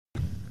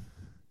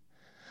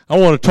I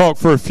want to talk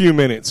for a few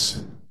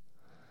minutes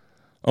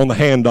on the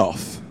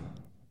handoff.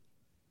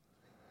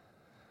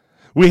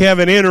 We have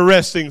an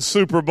interesting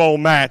Super Bowl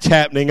match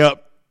happening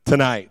up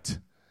tonight.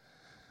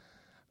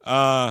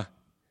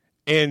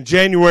 In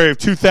January of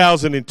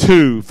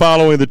 2002,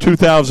 following the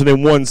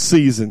 2001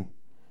 season,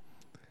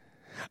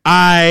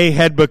 I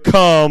had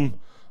become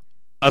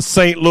a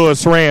St.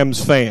 Louis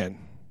Rams fan.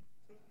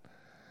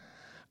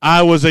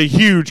 I was a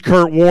huge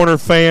Kurt Warner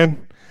fan.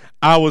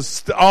 I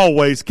was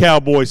always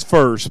Cowboys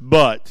first,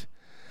 but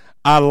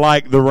I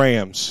liked the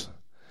Rams.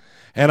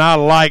 And I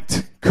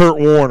liked Kurt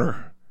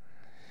Warner.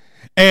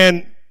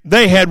 And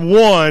they had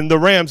won, the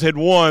Rams had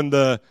won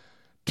the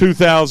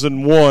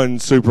 2001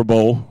 Super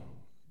Bowl,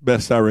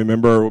 best I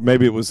remember, or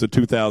maybe it was the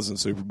 2000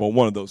 Super Bowl,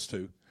 one of those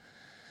two.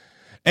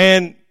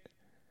 And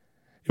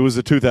it was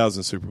the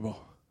 2000 Super Bowl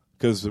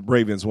because the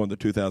Ravens won the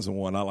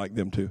 2001. I like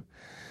them too.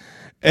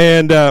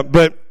 And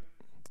but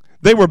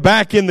they were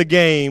back in the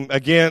game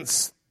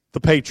against the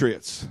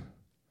Patriots.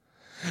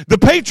 The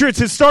Patriots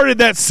had started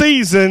that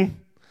season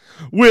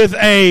with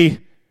a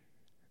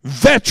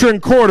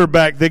veteran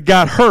quarterback that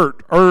got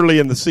hurt early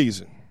in the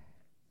season.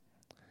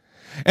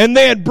 And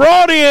they had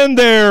brought in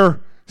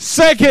their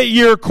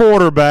second-year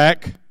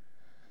quarterback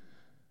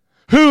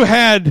who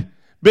had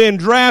been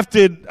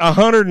drafted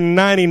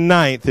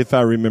 199th, if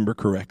I remember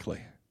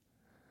correctly.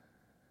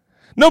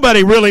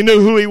 Nobody really knew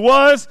who he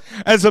was.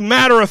 As a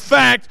matter of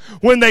fact,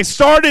 when they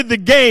started the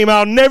game,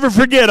 I'll never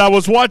forget, I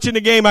was watching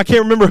the game. I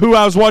can't remember who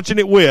I was watching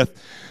it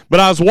with, but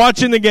I was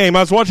watching the game.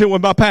 I was watching it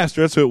with my pastor.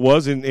 That's who it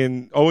was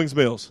in Owings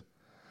Mills.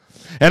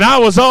 And I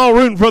was all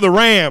rooting for the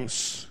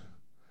Rams.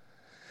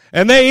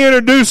 And they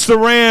introduced the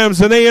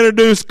Rams, and they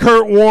introduced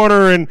Kurt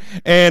Warner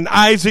and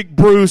Isaac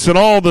Bruce and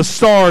all the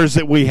stars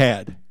that we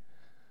had.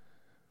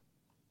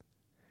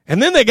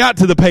 And then they got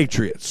to the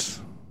Patriots.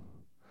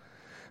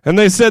 And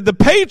they said, the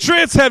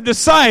Patriots have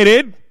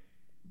decided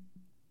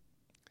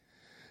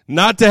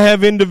not to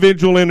have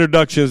individual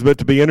introductions, but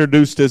to be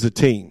introduced as a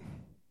team.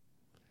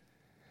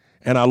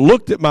 And I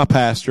looked at my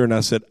pastor and I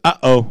said,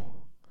 uh-oh.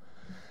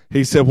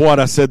 He said, what?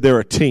 I said, they're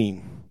a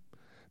team.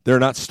 They're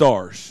not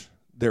stars.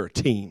 They're a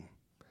team.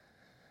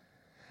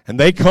 And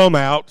they come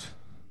out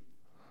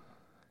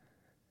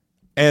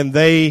and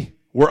they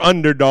were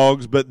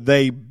underdogs, but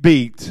they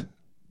beat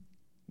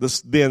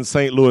the then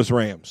St. Louis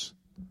Rams.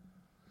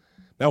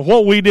 Now,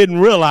 what we didn't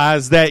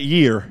realize that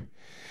year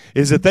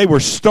is that they were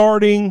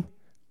starting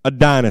a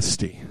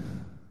dynasty.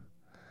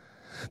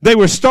 They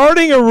were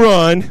starting a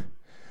run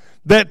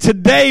that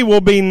today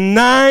will be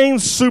 9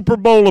 Super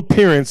Bowl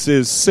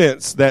appearances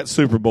since that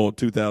Super Bowl of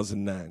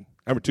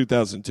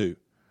 2002.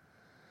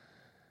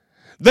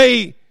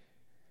 They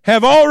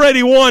have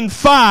already won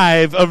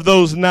 5 of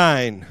those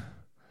 9.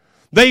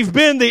 They've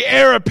been the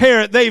heir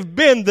apparent. They've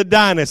been the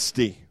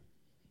dynasty.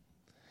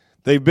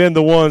 They've been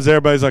the ones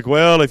everybody's like,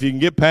 well, if you can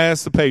get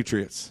past the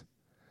Patriots.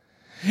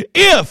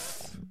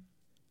 If,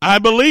 I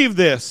believe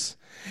this,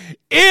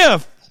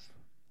 if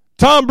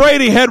Tom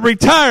Brady had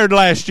retired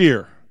last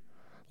year,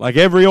 like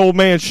every old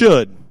man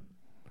should,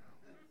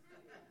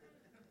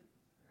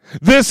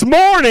 this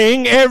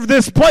morning,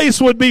 this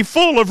place would be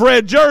full of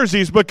red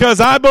jerseys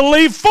because I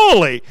believe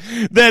fully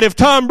that if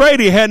Tom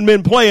Brady hadn't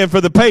been playing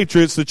for the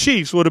Patriots, the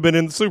Chiefs would have been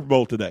in the Super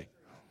Bowl today.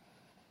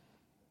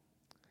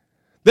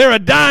 They're a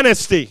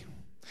dynasty.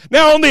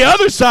 Now, on the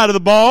other side of the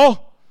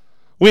ball,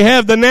 we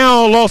have the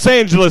now Los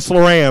Angeles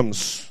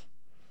Rams.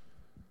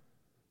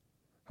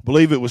 I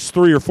believe it was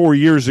 3 or 4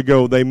 years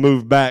ago they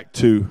moved back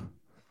to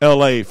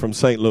L.A. from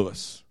St.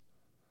 Louis.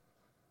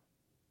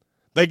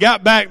 They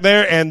got back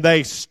there and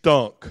they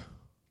stunk.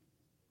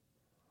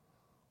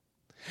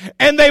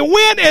 And they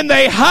went and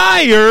they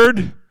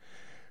hired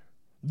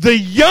the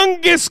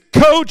youngest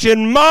coach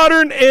in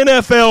modern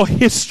NFL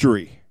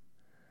history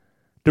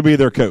to be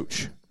their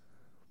coach.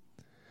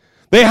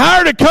 They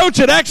hired a coach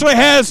that actually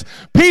has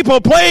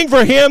people playing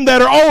for him that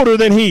are older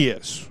than he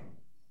is.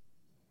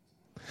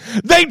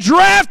 They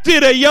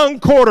drafted a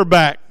young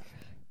quarterback.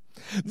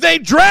 They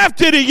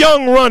drafted a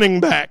young running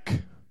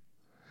back.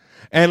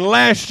 And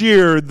last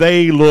year,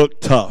 they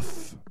looked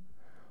tough.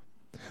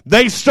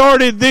 They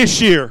started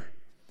this year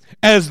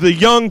as the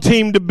young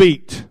team to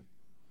beat.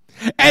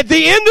 At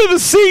the end of the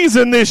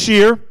season this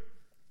year,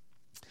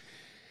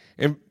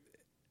 and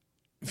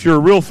if you're a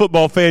real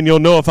football fan, you'll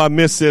know if I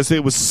missed this,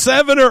 it was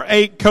 7 or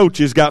 8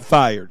 coaches got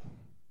fired.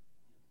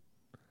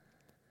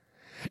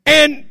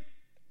 And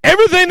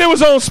everything that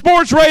was on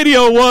sports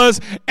radio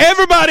was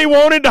everybody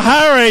wanted to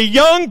hire a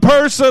young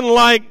person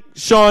like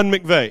Sean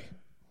McVay.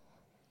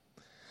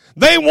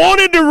 They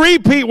wanted to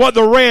repeat what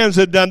the Rams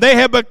had done. They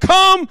had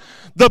become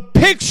the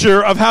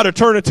picture of how to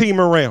turn a team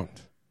around.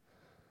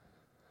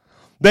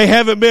 They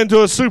haven't been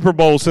to a Super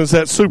Bowl since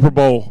that Super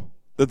Bowl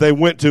that they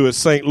went to at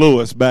St.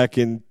 Louis back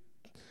in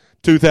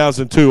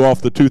 2002 off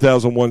the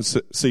 2001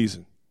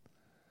 season.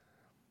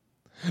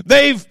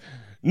 They've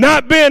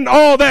not been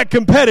all that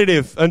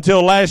competitive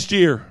until last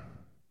year.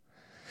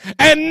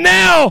 And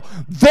now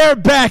they're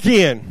back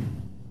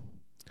in.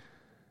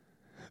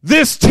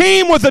 This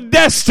team with a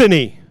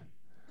destiny.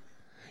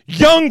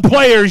 young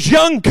players,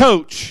 young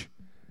coach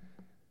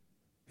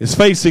is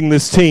facing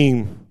this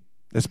team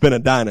that's been a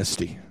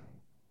dynasty.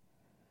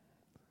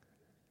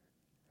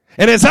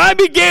 And as I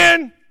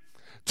began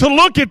to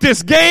look at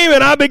this game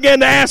and I began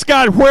to ask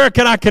God, where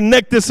can I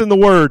connect this in the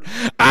Word?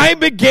 I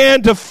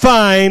began to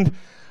find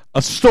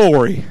a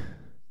story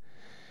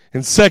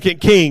in 2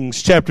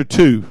 Kings chapter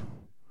 2.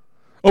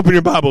 Open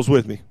your Bibles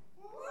with me.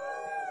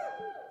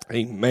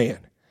 Amen.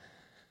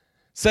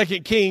 2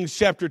 Kings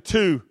chapter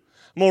 2.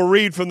 I'm going to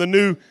read from the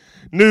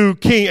New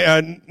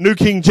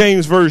King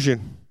James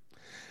Version.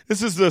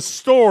 This is the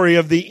story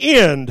of the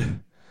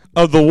end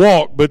of the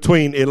walk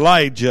between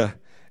Elijah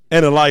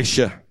and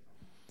Elisha.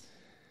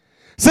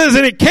 It says,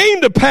 and it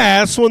came to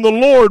pass when the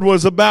Lord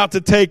was about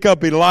to take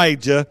up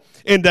Elijah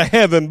into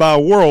heaven by a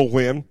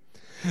whirlwind,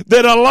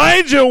 that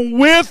Elijah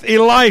went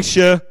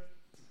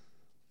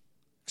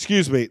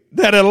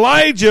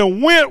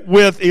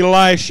with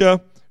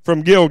Elisha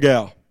from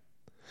Gilgal.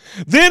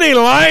 Then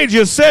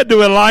Elijah said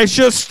to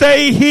Elisha,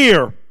 stay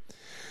here,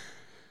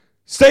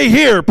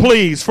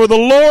 please, for the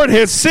Lord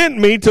has sent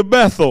me to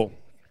Bethel.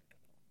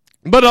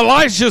 But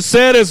Elisha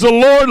said, as the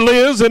Lord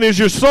lives and as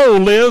your soul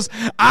lives,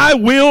 I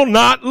will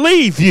not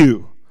leave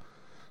you.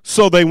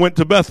 So they went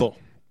to Bethel.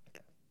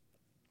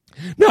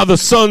 Now the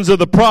sons of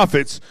the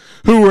prophets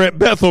who were at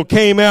Bethel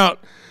came out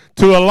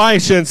to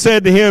Elisha and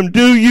said to him,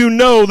 do you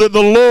know that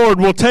the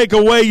Lord will take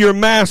away your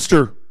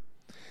master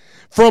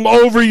from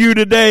over you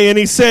today? And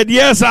he said,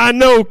 yes, I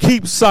know,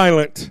 keep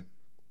silent.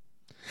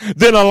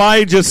 Then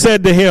Elijah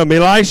said to him,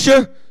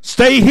 Elisha,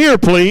 stay here,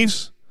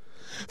 please.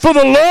 For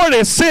the Lord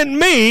has sent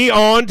me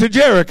on to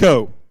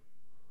Jericho.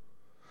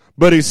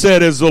 But he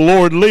said, as the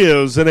Lord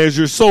lives and as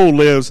your soul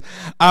lives,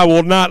 I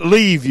will not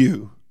leave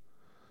you.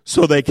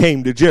 So they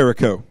came to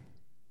Jericho.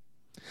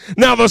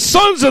 Now the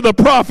sons of the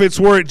prophets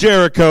were at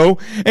Jericho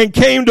and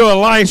came to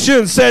Elisha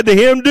and said to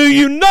him, do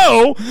you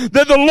know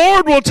that the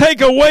Lord will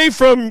take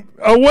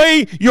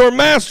away your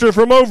master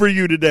from over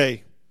you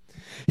today?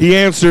 He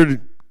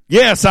answered,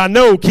 yes, I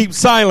know, keep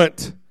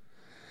silent.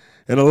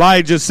 And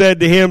Elijah said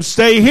to him,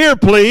 stay here,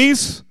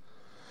 please,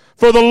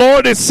 for the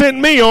Lord has sent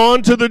me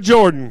on to the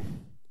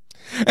Jordan.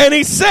 And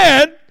he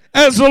said,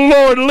 as the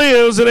Lord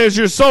lives and as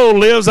your soul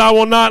lives, I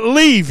will not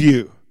leave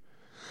you.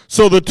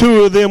 So the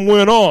two of them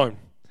went on.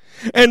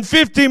 And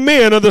 50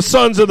 men of the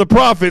sons of the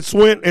prophets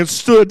went and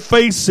stood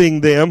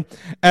facing them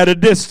at a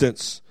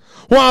distance,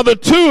 while the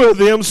two of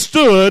them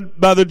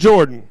stood by the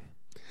Jordan.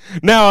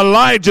 Now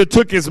Elijah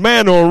took his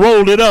mantle,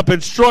 rolled it up,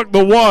 and struck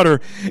the water,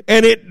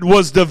 and it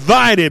was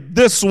divided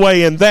this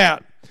way and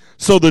that.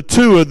 So the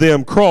two of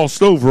them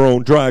crossed over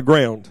on dry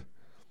ground.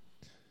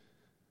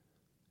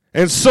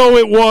 And so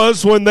it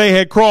was when they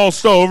had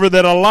crossed over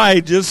that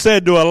Elijah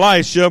said to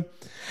Elisha,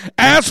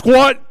 ask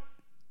what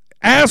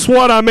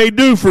I may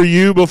do for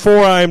you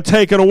before I am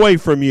taken away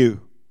from you.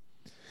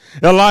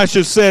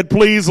 Elisha said,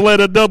 please let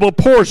a double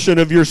portion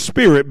of your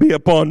spirit be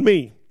upon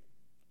me.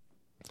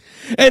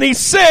 And he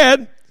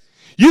said,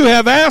 you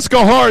have asked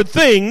a hard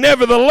thing.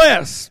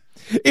 Nevertheless,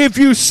 if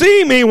you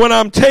see me when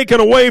I'm taken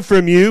away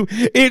from you,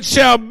 it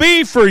shall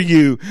be for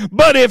you.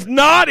 But if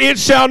not, it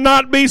shall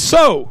not be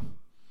so.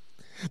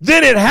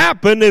 Then it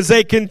happened as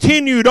they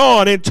continued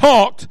on and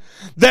talked,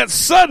 that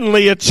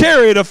suddenly a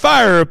chariot of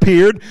fire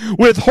appeared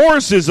with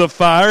horses of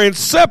fire and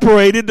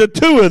separated the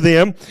two of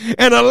them.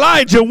 And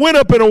Elijah went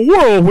up in a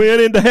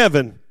whirlwind into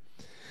heaven.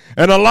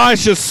 And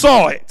Elisha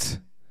saw it.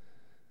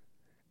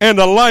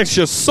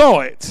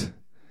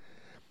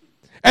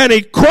 And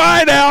he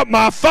cried out,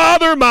 my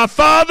father,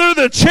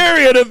 the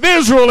chariot of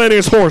Israel and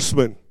his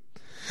horsemen.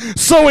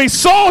 So he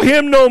saw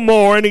him no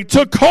more, and he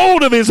took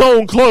hold of his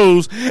own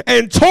clothes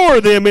and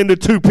tore them into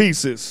two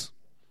pieces.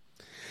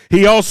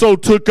 He also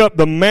took up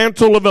the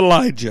mantle of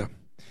Elijah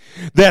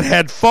that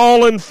had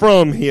fallen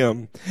from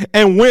him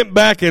and went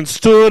back and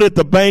stood at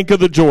the bank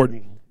of the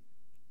Jordan.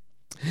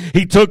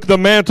 He took the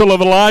mantle of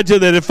Elijah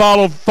that had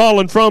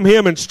fallen from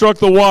him and struck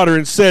the water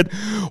and said,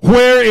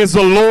 where is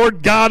the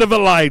Lord God of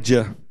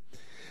Elijah?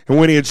 And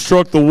when he had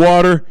struck the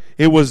water,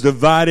 it was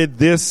divided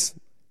this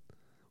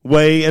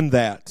way and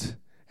that.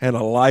 And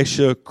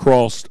Elisha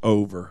crossed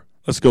over.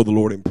 Let's go to the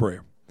Lord in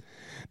prayer.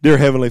 Dear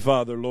Heavenly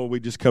Father, Lord, we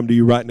just come to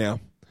you right now.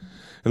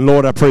 And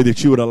Lord, I pray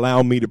that you would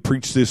allow me to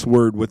preach this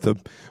word with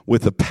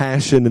the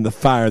passion and the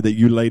fire that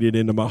you laid it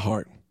into my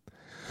heart.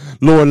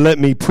 Lord, let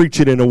me preach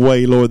it in a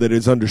way, Lord, that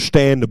is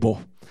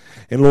understandable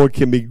and, Lord,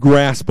 can be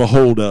grasped a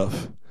hold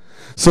of,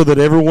 so that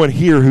everyone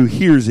here who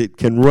hears it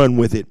can run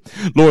with it.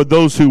 Lord,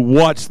 those who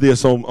watch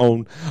this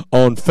on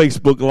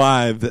Facebook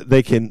Live,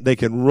 they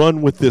can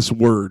run with this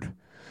word,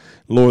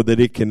 Lord, that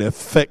it can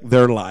affect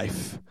their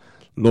life.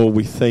 Lord,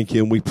 we thank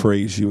you and we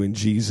praise you in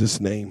Jesus'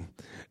 name.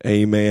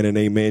 Amen and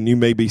amen. You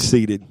may be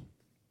seated.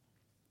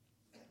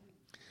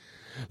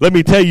 Let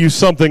me tell you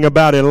something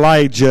about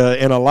Elijah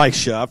and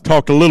Elisha. I've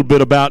talked a little bit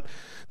about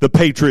the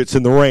Patriots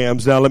and the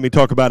Rams. Now let me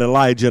talk about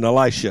Elijah and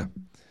Elisha.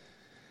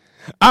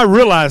 I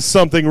realized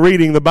something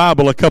reading the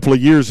Bible a couple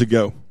of years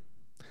ago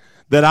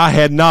that I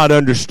had not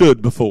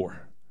understood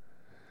before.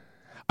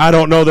 I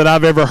don't know that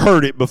I've ever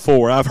heard it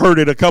before. I've heard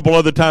it a couple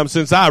other times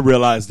since I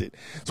realized it.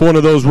 It's one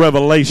of those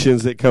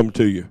revelations that come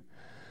to you.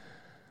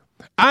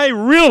 I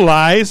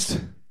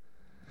realized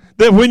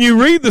that when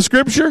you read the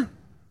scripture,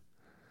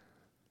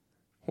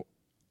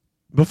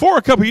 before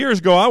a couple years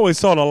ago, I always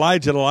thought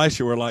Elijah and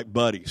Elisha were like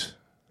buddies.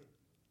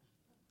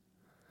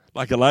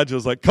 Like Elijah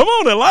was like, come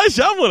on,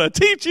 Elisha, I'm going to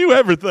teach you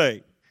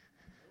everything.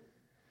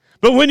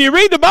 But when you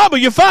read the Bible,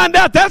 you find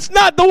out that's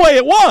not the way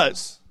it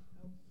was.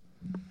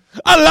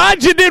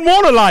 Elijah didn't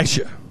want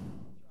Elisha.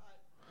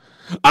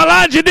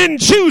 Elijah didn't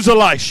choose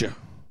Elisha.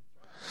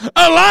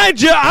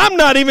 Elijah, I'm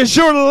not even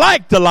sure,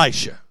 liked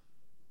Elisha.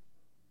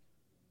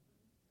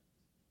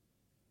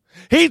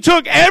 He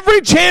took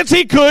every chance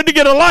he could to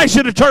get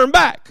Elisha to turn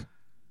back.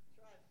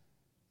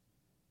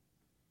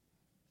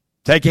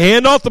 Take your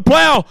hand off the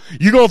plow.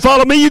 You going to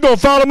follow me? You going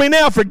to follow me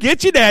now?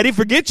 Forget your daddy.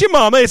 Forget your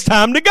mama. It's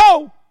time to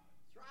go.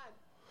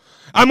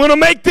 I'm going to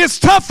make this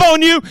tough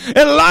on you.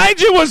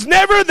 Elijah was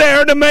never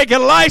there to make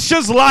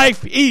Elisha's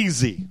life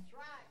easy.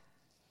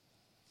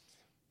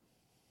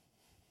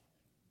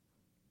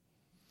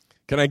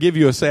 Can I give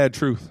you a sad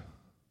truth?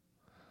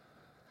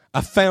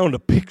 I found a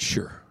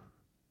picture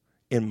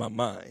in my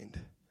mind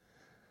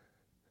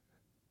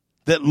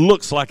that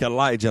looks like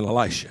Elijah and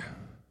Elisha.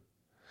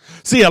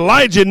 See,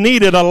 Elijah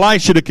needed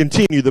Elisha to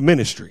continue the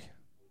ministry.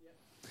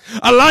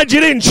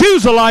 Elijah didn't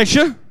choose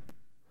Elisha.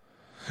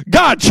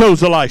 God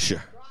chose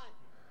Elisha.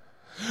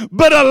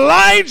 But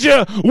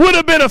Elijah would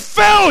have been a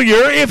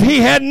failure if he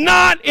had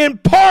not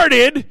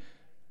imparted.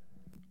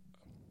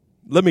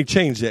 Let me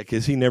change that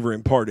because he never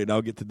imparted.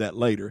 I'll get to that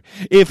later.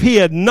 If he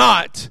had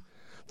not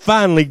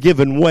finally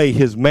given way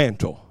his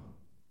mantle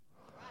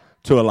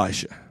to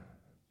Elisha.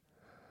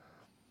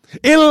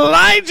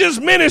 Elijah's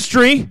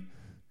ministry,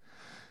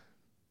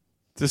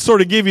 to sort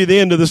of give you the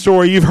end of the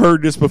story, you've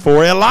heard this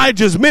before.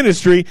 Elijah's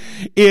ministry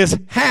is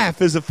half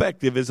as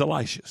effective as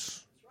Elisha's.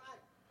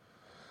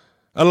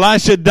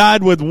 Elisha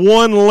died with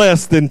one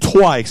less than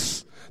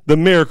twice the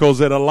miracles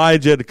that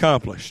Elijah had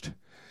accomplished.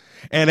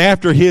 And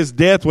after his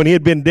death, when he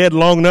had been dead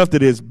long enough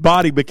that his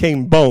body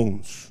became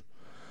bones,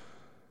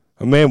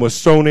 a man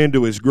was thrown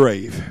into his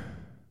grave.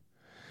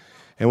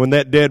 And when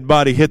that dead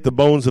body hit the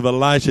bones of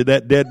Elisha,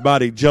 that dead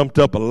body jumped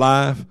up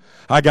alive.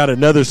 I got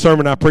another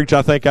sermon I preach.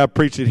 I think I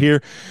preached it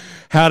here.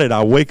 How did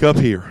I wake up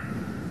here?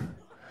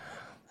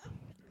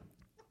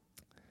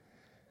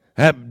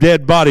 That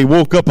dead body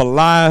woke up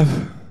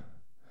alive,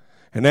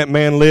 and that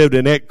man lived,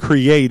 and that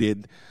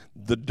created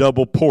the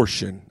double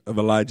portion of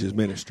Elijah's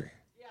ministry.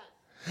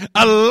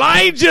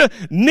 Elijah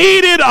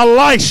needed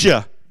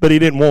Elisha, but he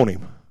didn't want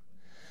him.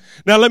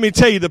 Now let me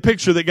tell you the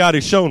picture that God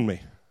has shown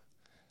me.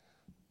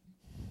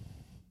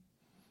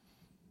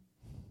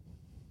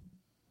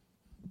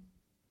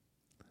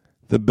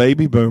 The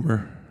baby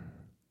boomer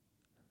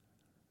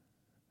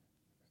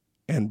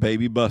and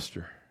baby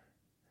buster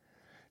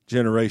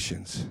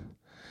generations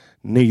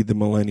need the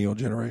millennial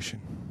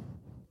generation.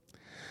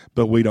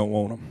 But we don't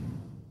want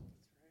them.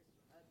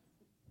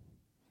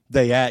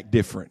 They act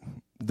different.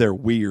 They're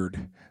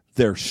weird.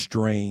 They're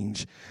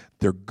strange.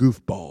 They're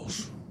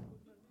goofballs.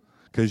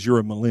 Because you're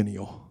a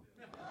millennial.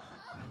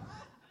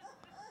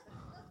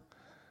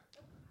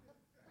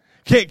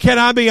 Can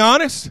I be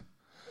honest?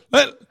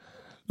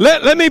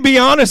 Let me be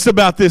honest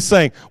about this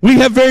thing. We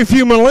have very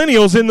few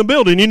millennials in the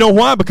building. You know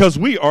why? Because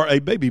we are a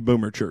baby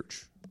boomer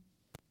church.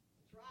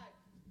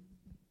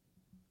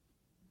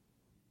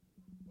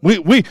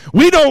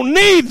 We don't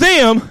need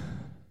them.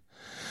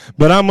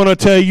 But I'm going to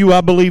tell you,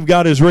 I believe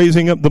God is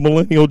raising up the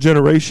millennial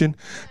generation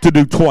to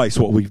do twice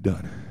what we've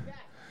done.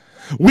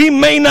 We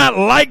may not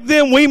like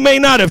them. We may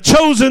not have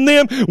chosen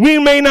them. We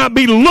may not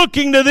be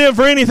looking to them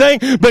for anything.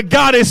 But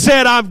God has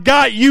said, I've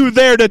got you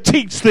there to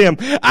teach them.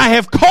 I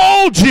have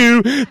called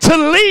you to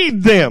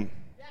lead them.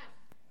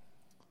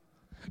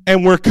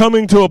 And we're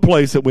coming to a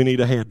place that we need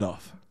a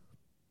handoff.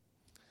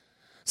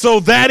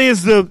 So that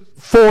is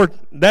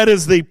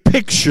the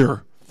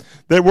picture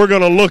that we're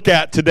going to look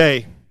at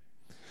today.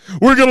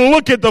 We're going to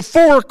look at the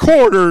 4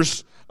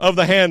 quarters of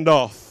the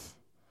handoff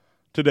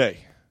today.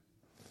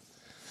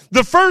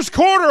 The first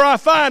quarter I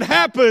find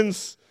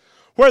happens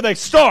where they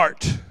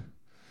start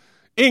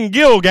in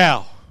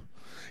Gilgal.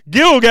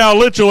 Gilgal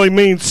literally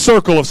means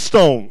circle of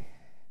stone.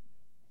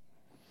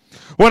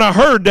 When I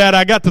heard that,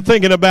 I got to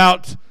thinking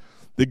about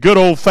the good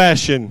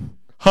old-fashioned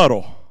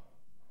huddle.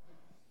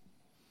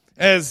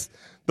 As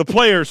the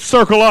players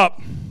circle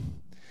up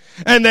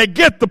and they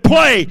get the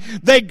play,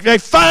 they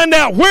find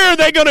out where are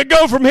they going to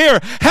go from here.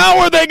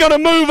 How are they going to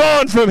move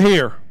on from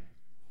here?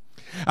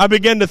 I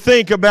began to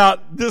think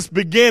about this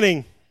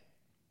beginning.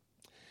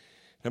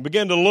 I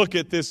began to look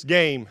at this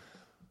game.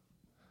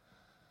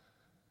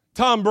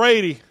 Tom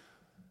Brady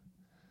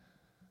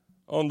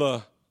on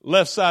the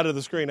left side of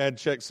the screen. I had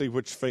to check to see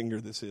which finger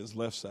this is,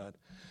 left side.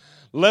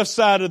 Left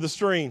side of the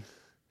screen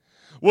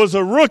was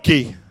a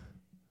rookie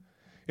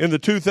in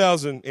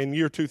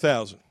year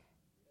 2000.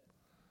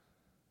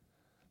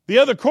 The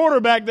other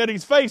quarterback that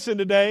he's facing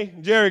today,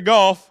 Jared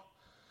Goff,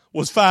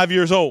 was 5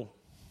 years old.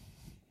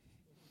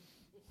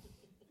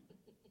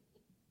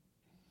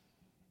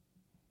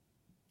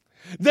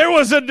 There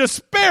was a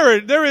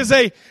disparity. There is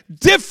a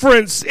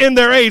difference in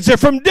their age. They're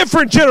from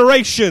different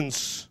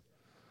generations.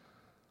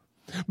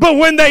 But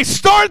when they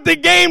start the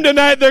game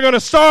tonight, they're going to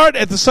start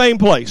at the same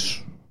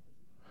place.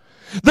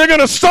 They're going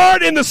to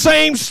start in the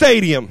same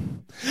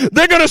stadium.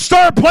 They're going to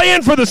start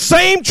playing for the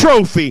same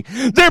trophy.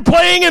 They're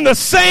playing in the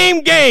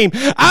same game.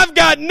 I've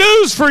got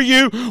news for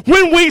you.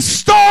 When we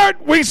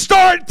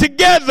start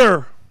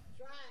together.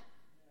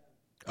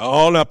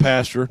 Oh, now,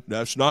 Pastor,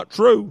 that's not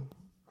true.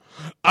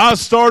 I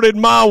started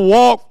my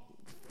walk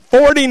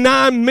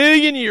 49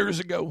 million years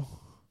ago.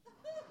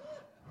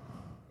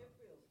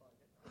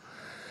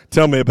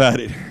 Tell me about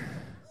it.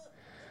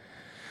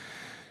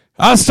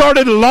 I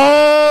started a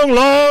long,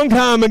 long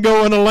time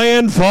ago in a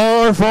land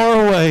far,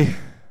 far away.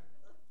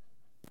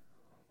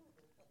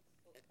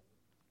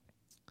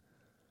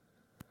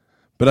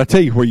 But I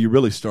tell you where you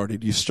really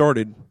started. You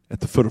started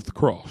at the foot of the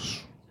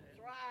cross.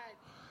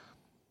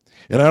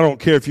 And I don't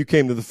care if you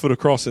came to the foot of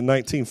the cross in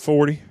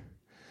 1940,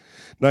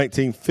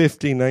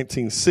 1950,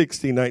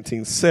 1960,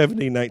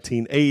 1970,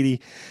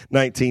 1980,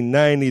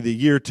 1990, the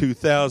year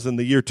 2000,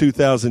 the year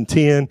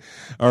 2010,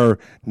 or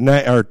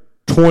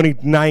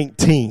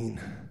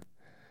 2019.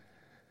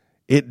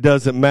 It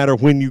doesn't matter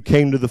when you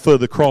came to the foot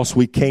of the cross,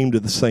 we came to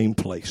the same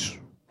place.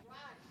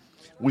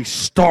 We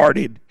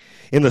started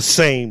in the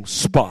same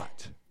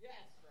spot.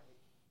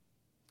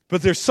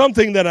 But there's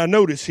something that I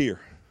notice here.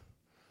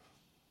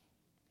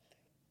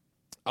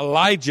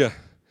 Elijah,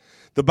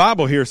 the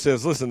Bible here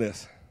says, listen to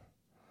this.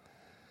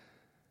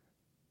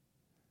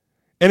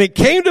 And it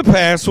came to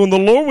pass when the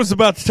Lord was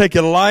about to take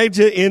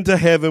Elijah into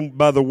heaven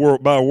by a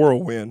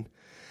whirlwind,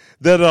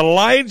 that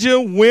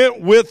Elijah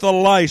went with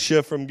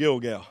Elisha from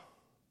Gilgal.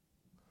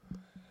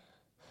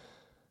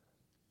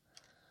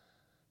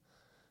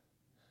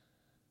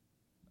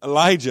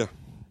 Elijah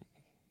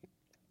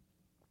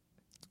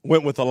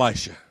went with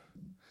Elisha.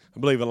 I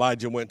believe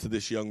Elijah went to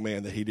this young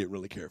man that he didn't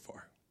really care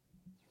for.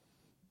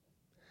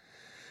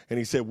 And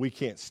he said, we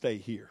can't stay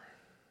here.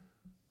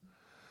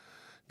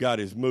 God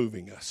is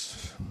moving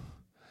us.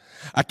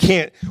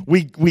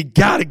 We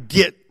got to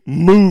get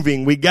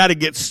moving. We got to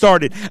get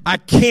started. I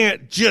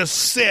can't just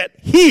sit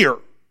here.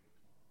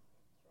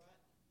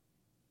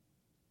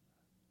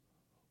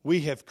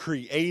 We have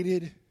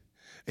created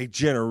a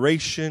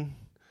generation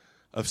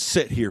of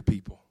sit here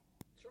people.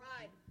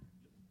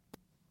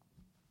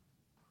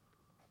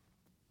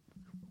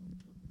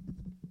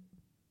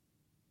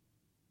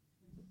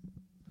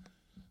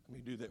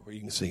 Do that where you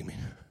can see me.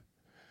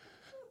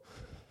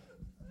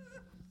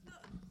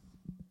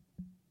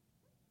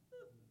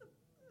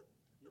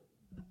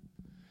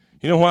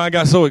 You know why I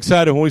got so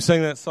excited when we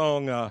sang that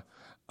song,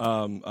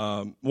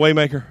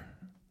 Waymaker?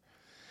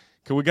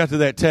 Because we got to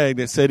that tag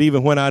that said,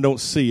 even when I don't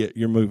see it,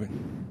 you're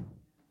moving.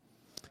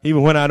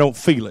 Even when I don't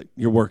feel it,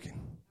 you're working.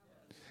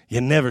 You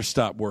never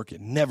stop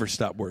working. Never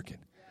stop working.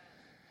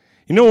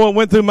 You know what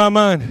went through my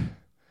mind?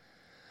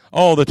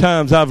 All the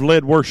times I've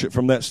led worship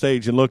from that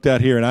stage and looked out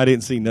here and I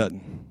didn't see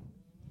nothing.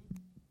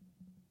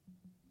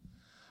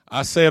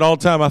 I say it all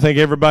the time. I think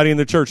everybody in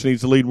the church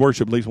needs to lead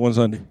worship at least one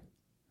Sunday.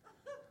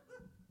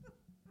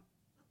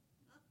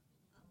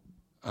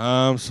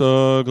 I'm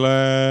so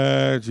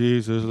glad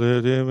Jesus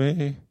lived in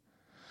me.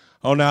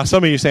 Oh, now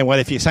some of you are saying, well,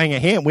 if you sang a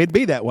hymn, we'd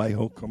be that way.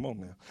 Oh, come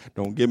on now.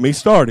 Don't get me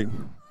started.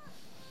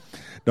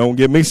 Don't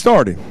get me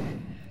started.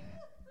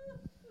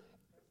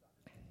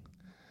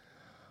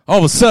 All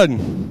of a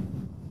sudden,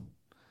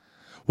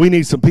 we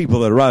need some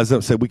people that rise up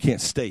and say, we can't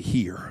stay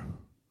here.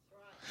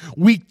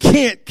 We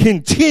can't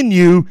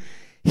continue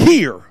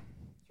here.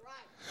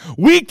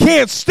 We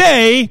can't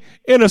stay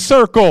in a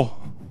circle.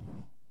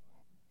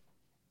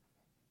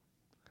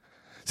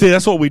 See,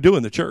 that's what we do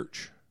in the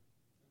church.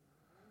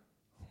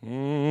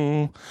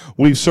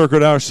 We've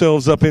circled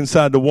ourselves up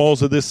inside the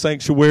walls of this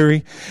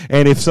sanctuary,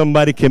 and if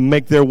somebody can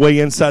make their way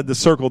inside the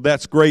circle,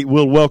 that's great.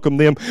 We'll welcome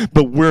them,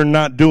 but we're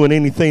not doing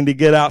anything to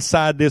get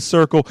outside this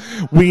circle.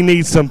 We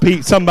need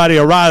somebody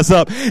to rise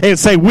up and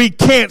say, we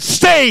can't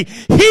stay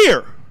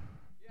here.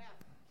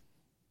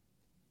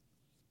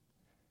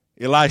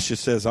 Elisha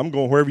says, I'm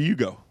going wherever you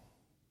go.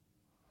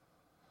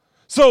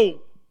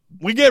 So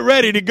we get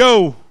ready to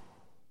go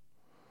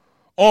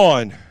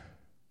on.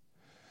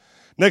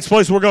 Next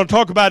place we're going to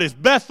talk about is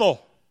Bethel,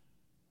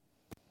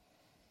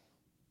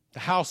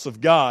 the house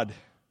of God.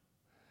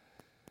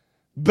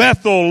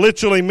 Bethel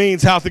literally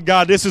means house of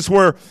God. This is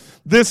where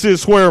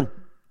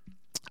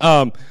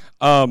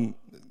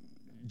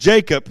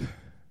Jacob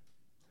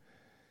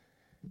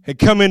had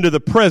come into the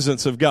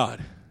presence of God.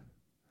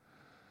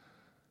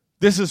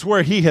 This is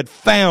where he had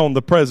found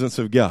the presence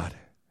of God.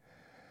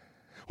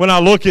 When I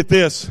look at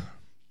this,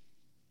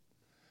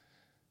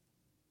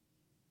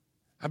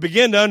 I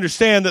begin to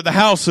understand that the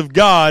house of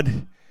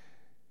God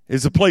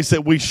is a place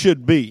that we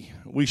should be.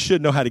 We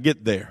should know how to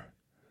get there.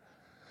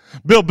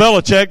 Bill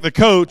Belichick, the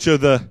coach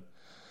of the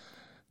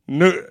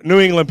New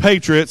England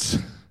Patriots, a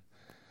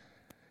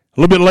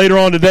little bit later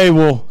on today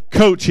will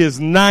coach his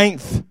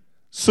 9th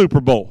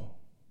Super Bowl.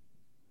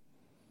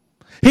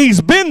 He's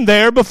been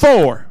there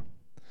before.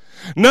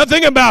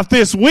 Nothing about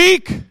this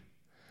week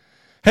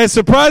has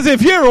surprised me.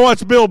 If you ever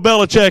watch Bill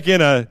Belichick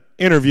in an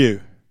interview,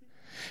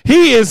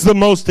 he is the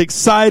most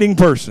exciting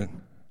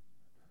person.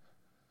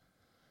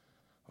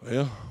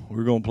 Well,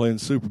 we're going to play in the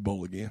Super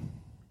Bowl again.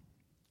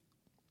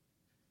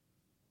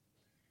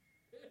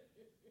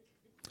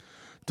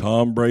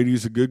 Tom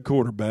Brady's a good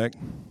quarterback.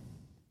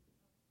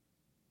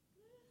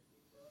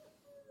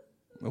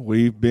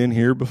 We've been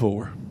here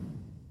before.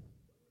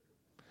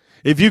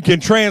 If you can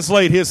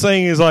translate his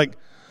saying, is like,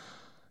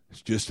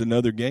 it's just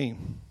another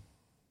game.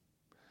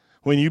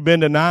 When you've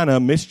been to 9 of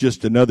them, it's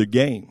just another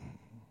game.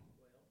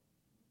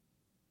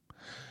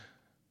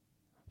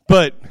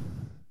 But,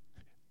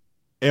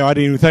 I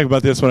didn't even think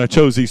about this when I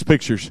chose these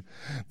pictures.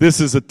 This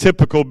is a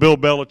typical Bill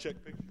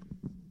Belichick picture.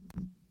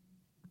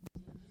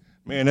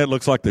 Man, that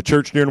looks like the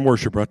church during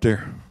worship right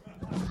there.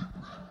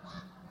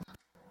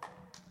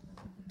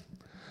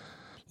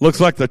 Looks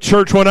like the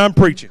church when I'm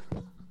preaching.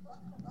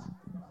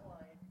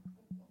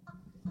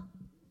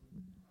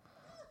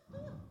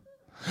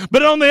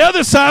 But on the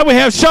other side, we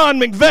have Sean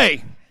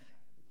McVay.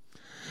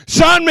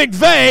 Sean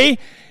McVay,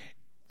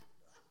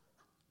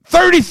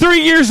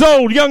 33 years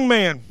old, young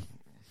man.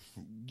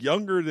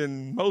 Younger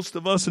than most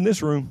of us in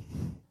this room.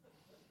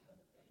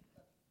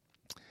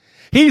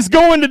 He's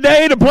going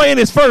today to play in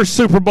his first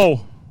Super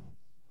Bowl.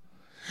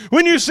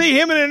 When you see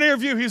him in an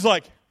interview, he's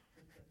like,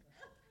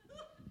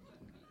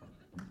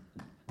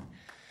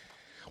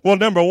 well,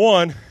 number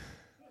one,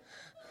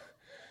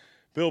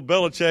 Bill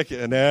Belichick,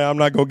 and I'm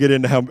not going to get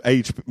into how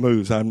age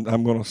moves. I'm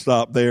going to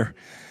stop there.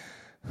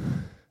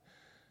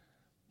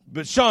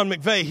 But Sean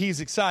McVay,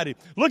 he's excited.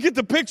 Look at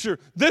the picture.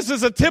 This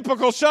is a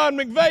typical Sean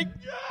McVay.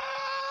 Yeah!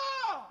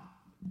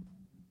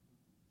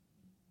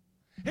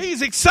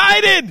 He's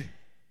excited.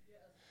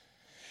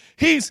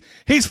 He's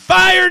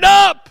fired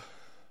up.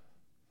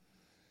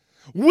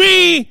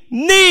 We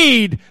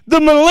need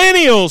the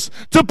millennials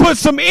to put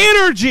some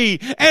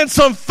energy and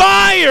some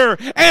fire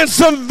and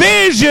some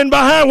vision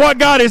behind what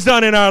God has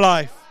done in our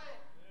life.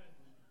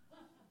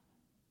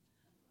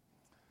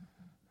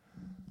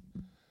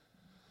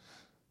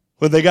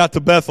 When they got to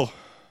Bethel,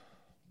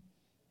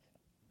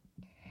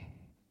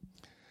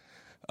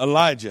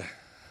 Elijah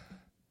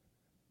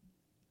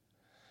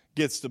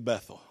gets to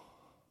Bethel.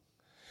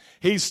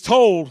 He's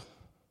told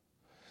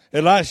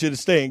Elisha to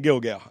stay in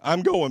Gilgal.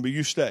 I'm going, but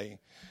you stay.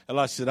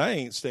 Elisha said, I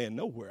ain't staying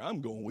nowhere.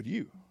 I'm going with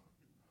you.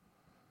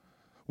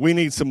 We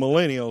need some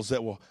millennials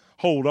that will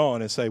hold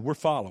on and say, we're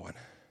following.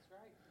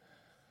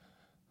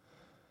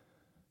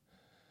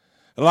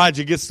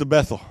 Elijah gets to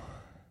Bethel.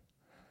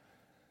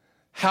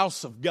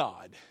 House of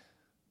God.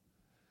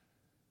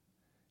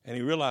 And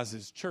he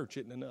realizes church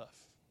isn't enough.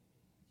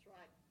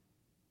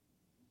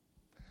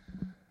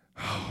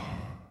 Oh,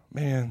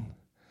 man.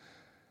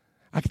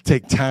 I could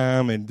take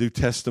time and do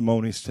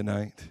testimonies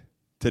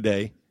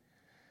today.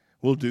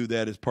 We'll do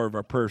that as part of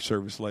our prayer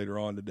service later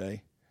on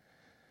today.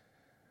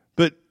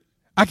 But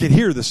I could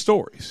hear the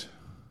stories.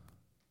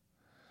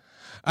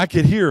 I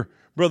could hear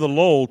Brother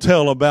Lowell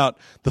tell about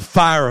the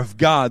fire of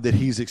God that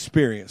he's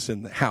experienced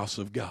in the house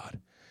of God.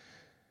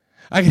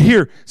 I could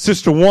hear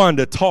Sister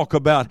Wanda talk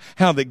about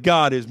how that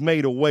God has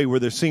made a way where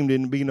there seemed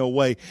to be no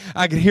way.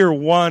 I could hear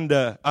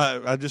Wanda,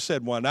 I just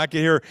said Wanda. I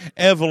could hear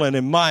Evelyn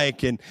and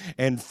Mike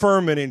and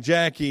Furman and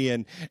Jackie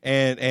and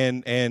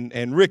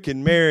Rick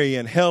and Mary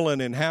and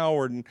Helen and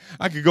Howard, and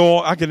I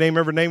could name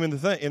every name in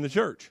the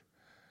church.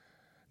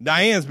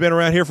 Diane's been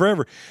around here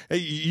forever.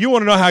 You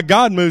want to know how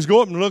God moves?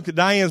 Go up and look at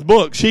Diane's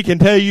book. She can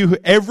tell you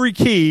every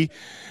key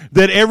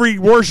that every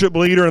worship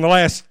leader in the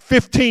last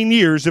 15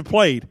 years have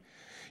played.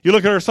 You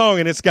look at her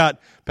song, and it's got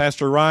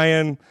Pastor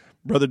Ryan,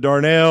 Brother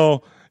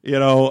Darnell,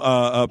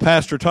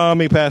 Pastor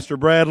Tommy, Pastor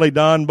Bradley,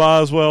 Don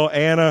Boswell,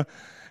 Anna.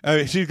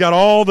 She's got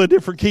all the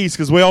different keys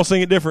because we all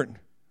sing it different.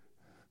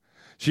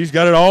 She's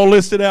got it all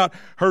listed out.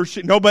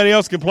 Nobody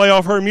else can play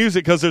off her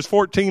music because there's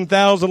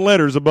 14,000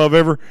 letters above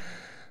every.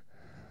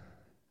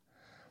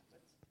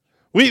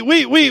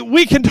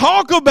 We can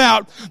talk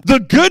about the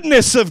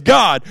goodness of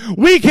God.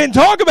 We can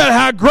talk about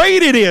how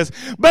great it is.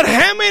 But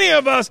how many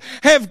of us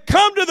have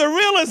come to the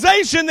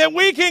realization that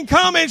we can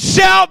come and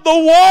shout the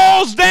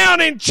walls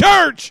down in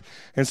church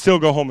and still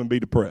go home and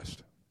be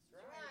depressed?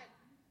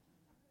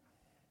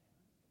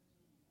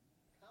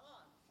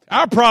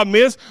 Our problem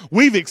is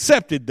we've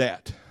accepted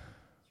that.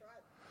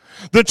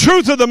 The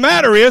truth of the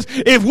matter is,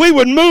 if we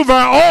would move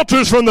our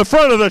altars from the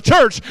front of the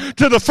church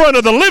to the front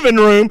of the living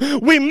room,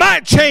 we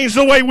might change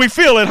the way we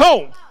feel at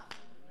home.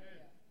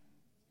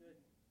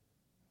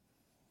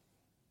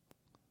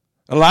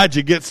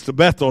 Elijah gets to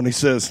Bethel and he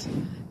says,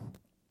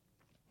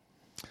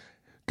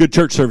 good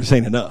church service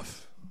ain't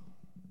enough.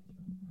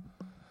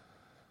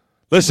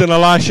 Listen,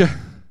 Elisha,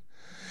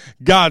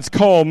 God's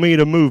called me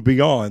to move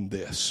beyond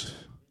this.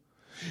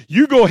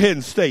 You go ahead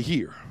and stay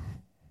here.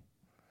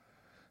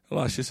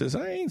 Elisha says,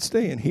 I ain't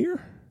staying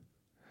here.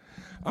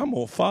 I'm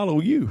going to follow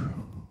you.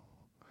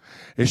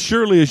 As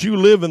surely as you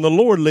live and the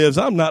Lord lives,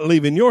 I'm not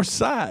leaving your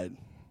side.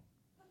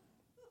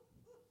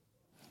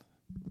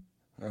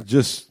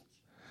 Just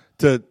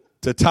to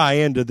tie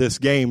into this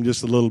game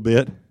just a little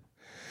bit,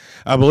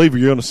 I believe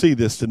you're going to see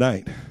this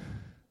tonight.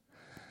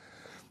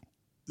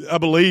 I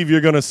believe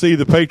you're going to see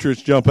the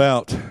Patriots jump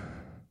out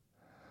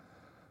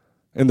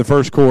in the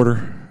first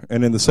quarter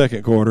and in the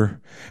second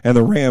quarter, and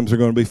the Rams are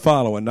going to be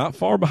following. Not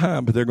far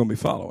behind, but they're going to be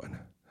following.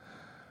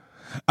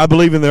 I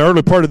believe in the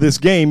early part of this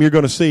game, you're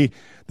going to see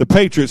the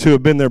Patriots who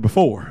have been there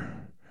before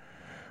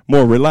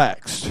more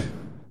relaxed.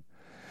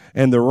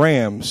 And the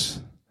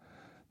Rams,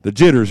 the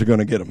jitters are going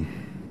to get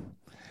them.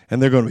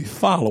 And they're going to be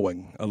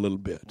following a little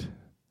bit.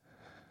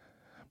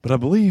 But I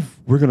believe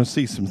we're going to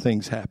see some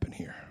things happen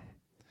here.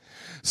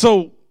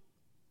 So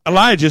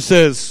Elijah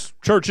says,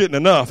 church isn't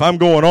enough. I'm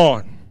going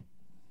on.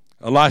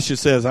 Elisha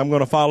says, I'm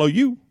going to follow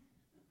you.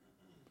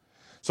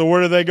 So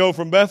where do they go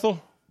from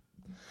Bethel?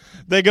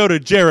 They go to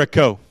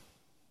Jericho.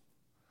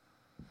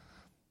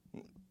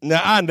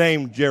 Now, I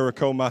named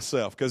Jericho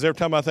myself because every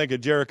time I think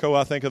of Jericho,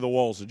 I think of the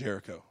walls of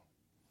Jericho.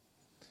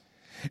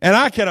 And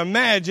I can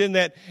imagine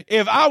that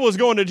if I was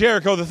going to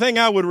Jericho, the thing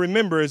I would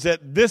remember is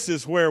that this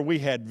is where we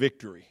had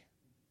victory.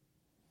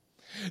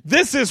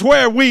 This is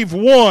where we've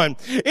won.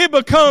 It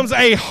becomes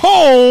a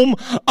home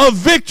of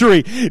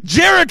victory.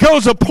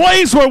 Jericho's a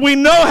place where we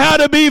know how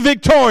to be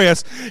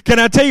victorious. Can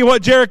I tell you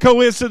what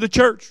Jericho is to the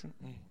church?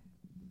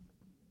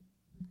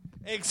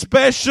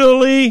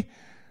 Especially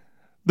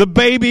the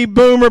baby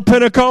boomer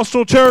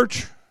Pentecostal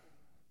church.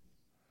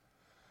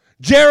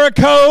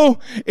 Jericho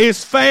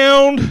is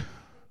found.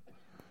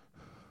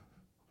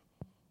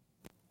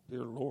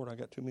 Dear Lord, I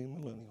got too many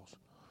millennials.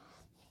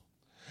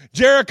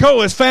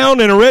 Jericho is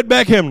found in a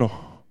redback hymnal.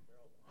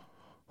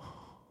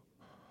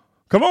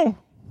 Come on.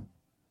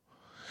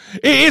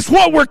 It's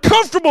what we're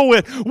comfortable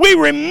with. We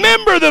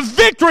remember the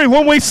victory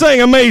when we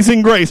sing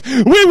Amazing Grace.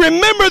 We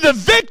remember the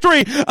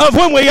victory of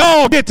when we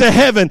all get to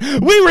heaven.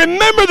 We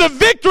remember the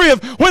victory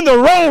of when the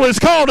roll is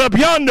called up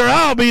yonder,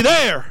 I'll be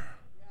there.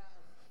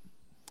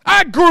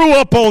 I grew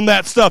up on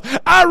that stuff.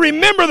 I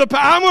remember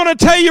I'm going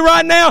to tell you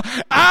right now,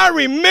 I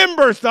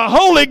remember the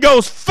Holy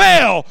Ghost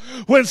fell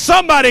when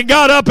somebody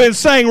got up and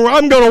sang,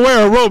 I'm going to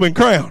wear a robe and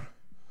crown.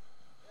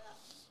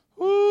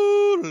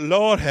 Ooh,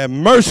 Lord have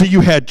mercy,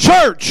 you had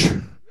church.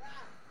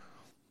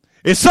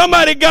 If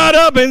somebody got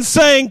up and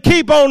sang,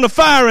 keep on the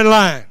firing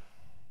line.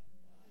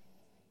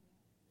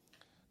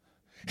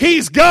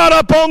 He's God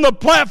up on the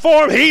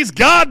platform. He's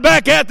God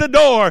back at the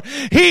door.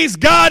 He's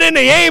God in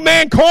the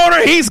amen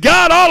corner. He's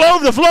God all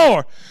over the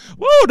floor.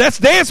 Woo, that's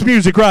dance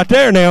music right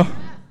there now.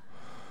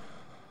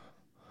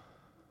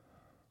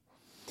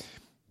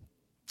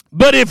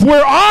 But if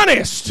we're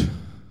honest,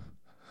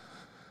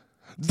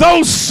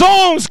 those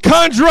songs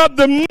conjure up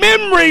the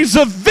memories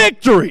of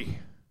victory.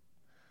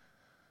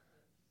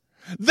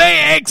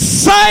 They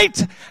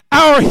excite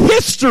our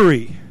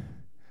history.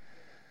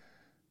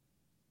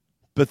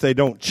 But they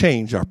don't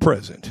change our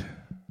present.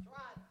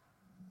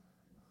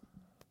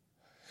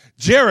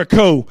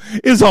 Jericho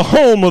is a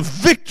home of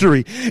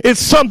victory.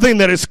 It's something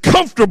that is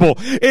comfortable.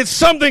 It's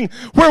something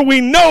where we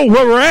know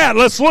where we're at.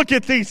 Let's look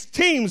at these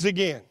teams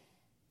again.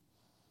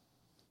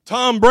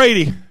 Tom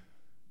Brady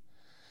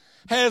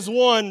has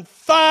won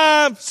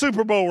 5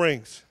 Super Bowl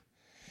rings.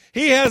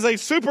 He has a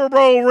Super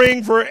Bowl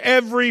ring for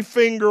every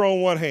finger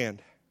on one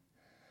hand.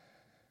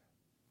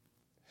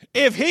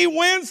 If he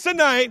wins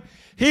tonight,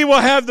 he will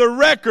have the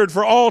record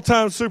for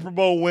all-time Super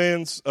Bowl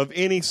wins of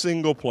any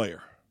single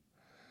player.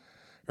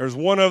 There's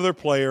one other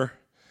player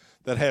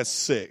that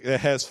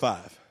has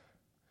 5.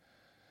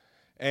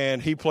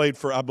 And he played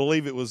for, I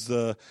believe it was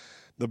the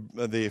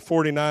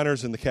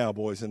 49ers and the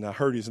Cowboys. And I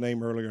heard his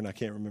name earlier and I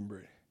can't remember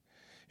it.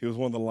 He was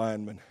one of the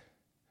linemen.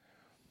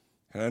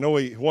 And I know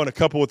he won a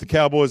couple with the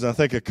Cowboys and I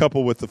think a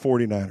couple with the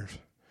 49ers.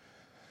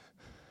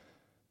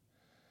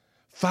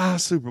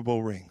 5 Super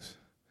Bowl rings.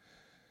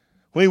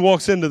 When he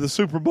walks into the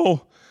Super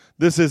Bowl,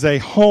 this is a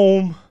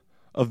home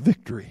of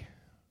victory.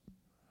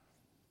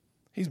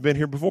 He's been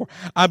here before.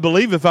 I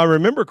believe, if I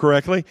remember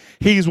correctly,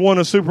 he's won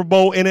a Super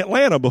Bowl in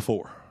Atlanta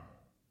before.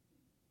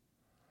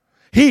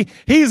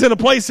 He's in a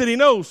place that he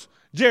knows.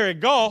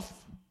 Jared Goff,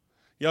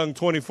 young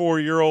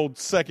 24-year-old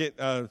second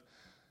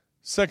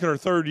or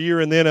third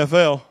year in the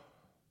NFL,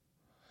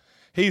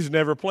 he's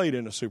never played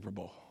in a Super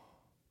Bowl.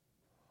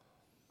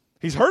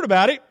 He's heard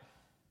about it.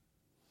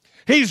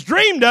 He's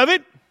dreamed of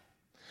it.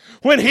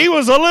 When he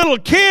was a little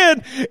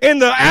kid in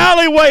the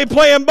alleyway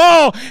playing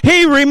ball,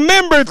 he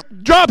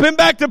remembered dropping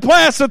back to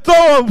pass to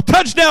throw a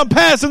touchdown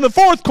pass in the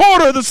 4th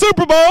quarter of the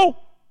Super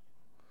Bowl.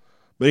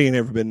 But he ain't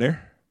never been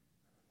there.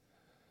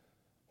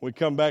 We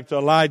come back to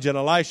Elijah and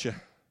Elisha.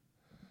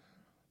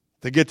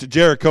 They get to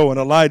Jericho and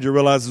Elijah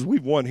realizes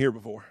we've won here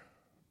before.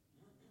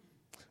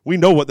 We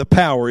know what the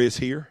power is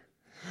here.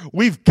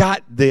 We've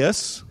got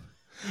this.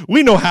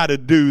 We know how to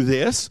do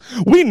this.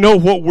 We know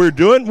what we're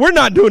doing. We're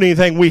not doing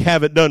anything we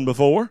haven't done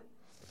before.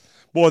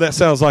 Boy, that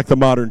sounds like the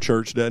modern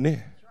church, doesn't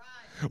it?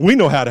 We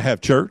know how to have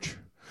church.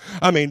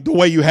 I mean, the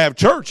way you have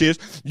church is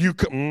you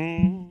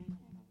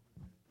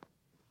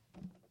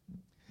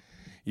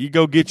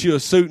go get you a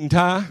suit and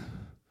tie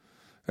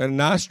and a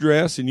nice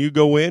dress, and you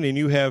go in and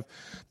you have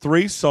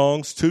 3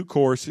 songs, 2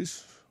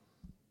 choruses.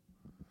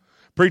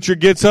 Preacher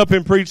gets up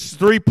and preaches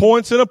 3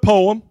 points in a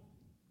poem.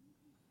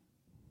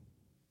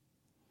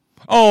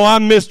 Oh,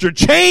 I'm Mr.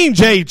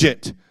 Change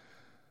Agent.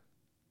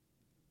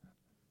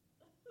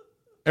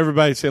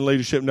 Everybody in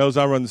leadership knows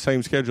I run the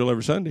same schedule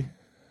every Sunday.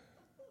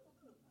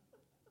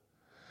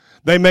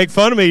 They make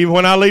fun of me even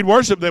when I lead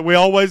worship that we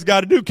always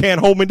got to do. Can't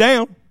hold me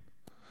down.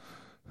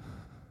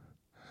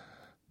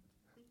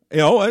 You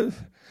know, at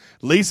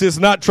least it's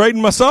not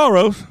trading my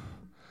sorrows.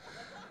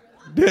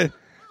 Did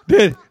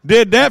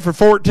that for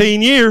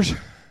 14 years.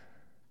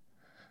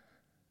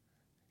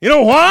 You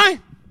know why?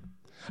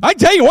 I can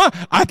tell you why.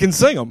 I can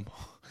sing them.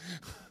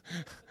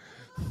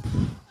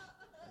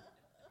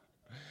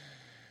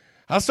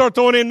 I start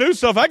throwing in new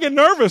stuff, I get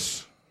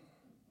nervous.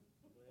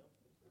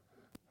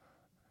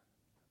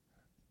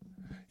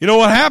 You know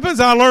what happens?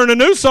 I learn a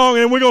new song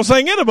and we're going to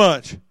sing it a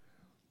bunch.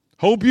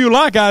 Hope you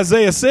like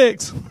Isaiah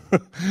 6.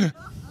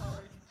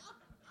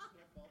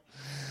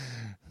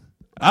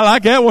 I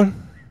like that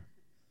one.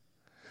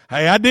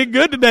 Hey, I did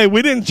good today.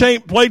 We didn't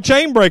play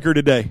Chainbreaker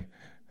today.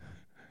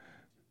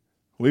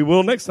 We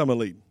will next time I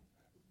lead.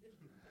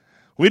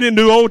 We didn't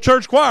do Old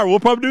Church Choir. We'll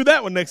probably do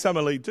that one next time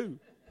I lead too.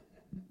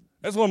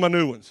 That's one of my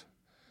new ones.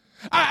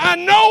 I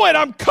know it.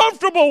 I'm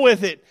comfortable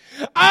with it.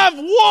 I've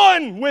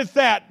won with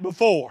that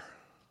before.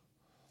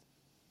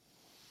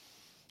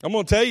 I'm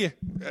going to tell you,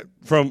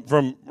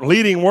 from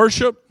leading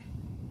worship,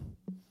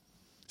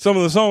 some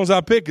of the songs I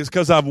pick is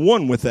because I've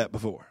won with that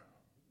before.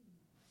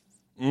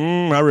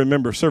 I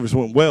remember service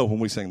went well when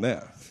we sang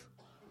that.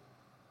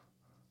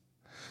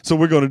 So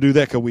we're going to do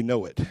that because we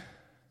know it.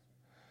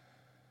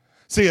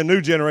 See, a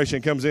new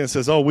generation comes in and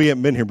says, oh, we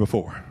haven't been here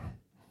before.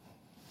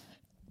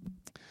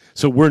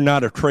 So we're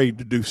not afraid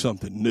to do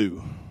something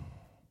new.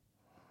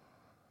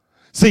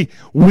 See,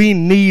 we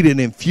need an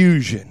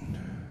infusion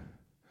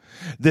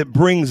that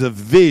brings a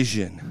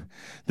vision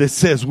that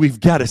says we've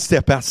got to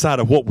step outside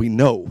of what we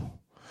know.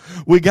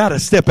 We got to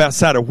step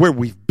outside of where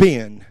we've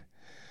been.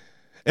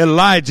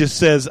 Elijah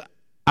says,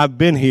 I've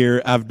been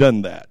here, I've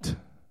done that.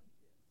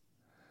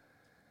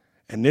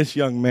 And this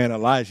young man,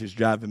 Elijah, is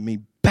driving me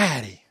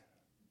batty.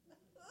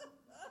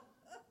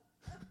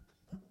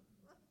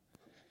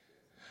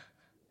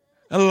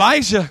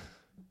 Elijah,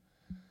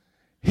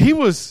 he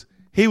was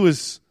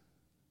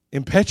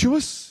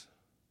impetuous.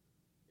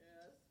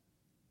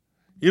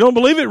 You don't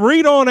believe it?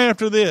 Read on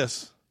after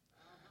this.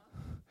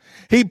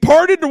 He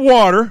parted the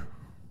water.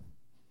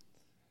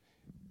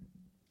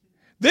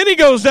 Then he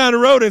goes down the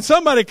road and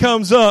somebody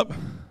comes up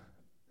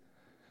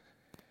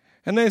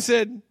and they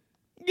said,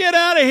 get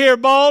out of here,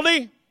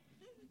 Baldy.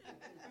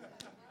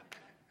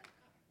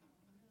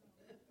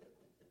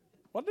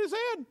 What they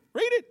said?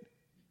 Read it.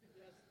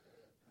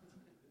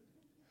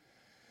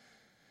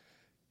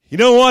 You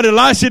know what?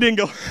 Elisha didn't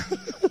go.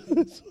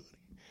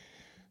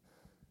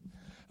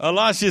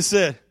 Elisha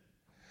said,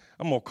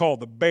 I'm going to call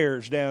the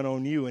bears down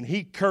on you. And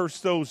he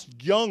cursed those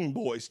young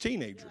boys,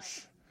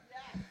 teenagers.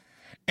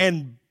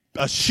 And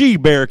a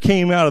she-bear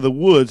came out of the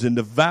woods and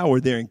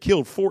devoured there and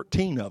killed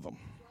 14 of them.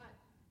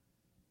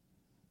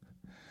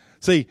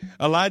 See,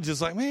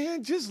 Elijah's like,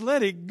 man, just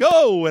let it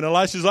go. And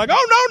Elisha's like,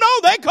 oh,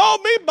 no, they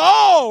called me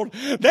bald.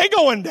 They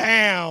going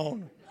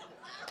down.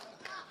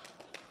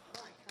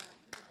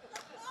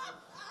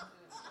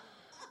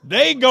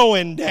 They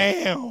going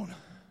down.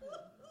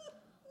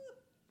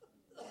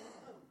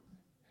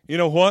 You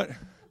know what?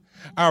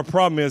 Our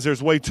problem is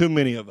there's way too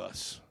many of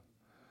us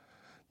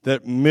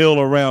that mill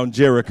around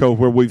Jericho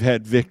where we've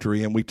had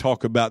victory, and we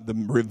talk about the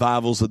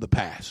revivals of the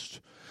past.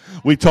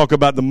 We talk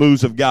about the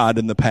moves of God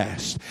in the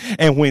past.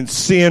 And when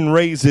sin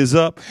raises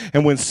up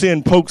and when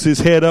sin pokes his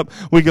head up,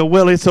 we go,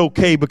 well, it's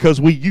okay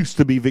because we used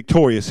to be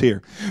victorious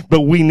here.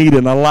 But we need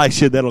an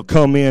Elisha that'll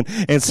come in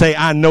and say,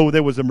 I know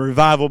there was a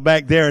revival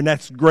back there and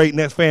that's great and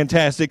that's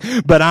fantastic,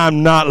 but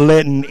I'm not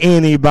letting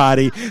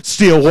anybody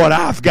steal what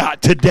I've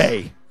got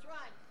today.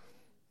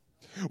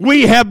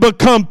 We have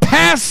become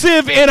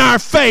passive in our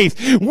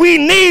faith. We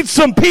need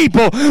some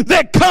people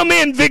that come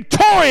in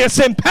victorious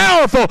and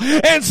powerful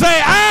and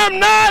say, I'm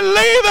not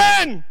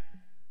leaving.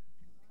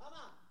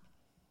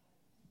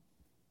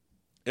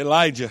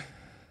 Elijah,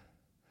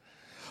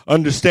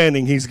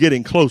 understanding he's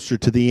getting closer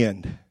to the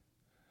end,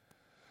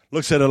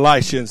 looks at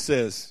Elisha and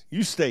says,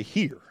 you stay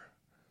here.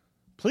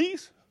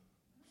 Please.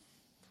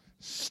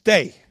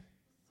 Stay.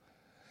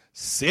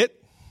 Sit.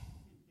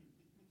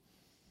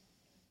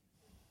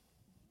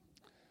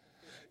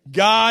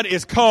 God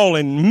is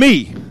calling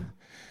me.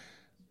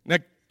 Now,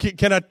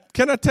 can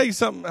I tell you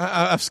something?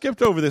 I've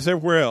skipped over this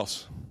everywhere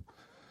else.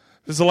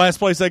 This is the last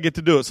place I get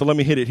to do it, so let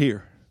me hit it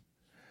here.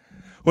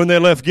 When they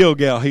left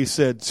Gilgal, he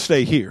said,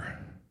 stay here.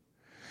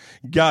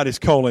 God is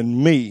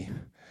calling me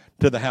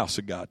to the house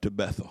of God, to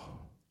Bethel.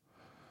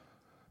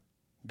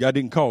 God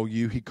didn't call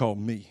you, he called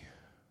me.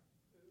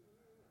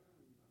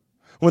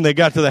 When they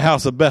got to the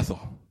house of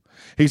Bethel,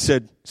 he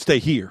said, stay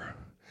here.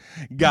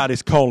 God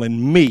is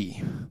calling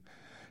me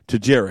to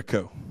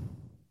Jericho.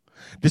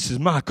 This is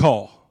my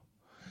call.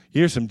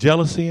 You hear some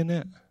jealousy in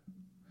that?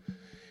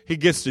 He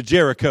gets to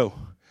Jericho.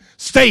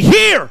 Stay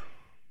here.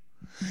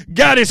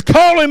 God is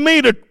calling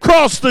me to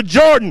cross the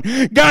Jordan.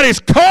 God is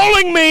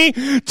calling me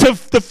to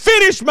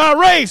finish my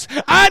race.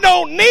 I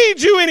don't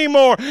need you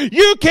anymore.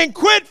 You can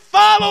quit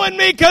following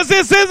me because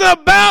this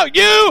isn't about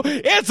you.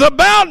 It's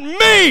about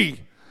me.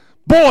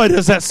 Boy,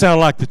 does that sound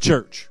like the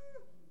church.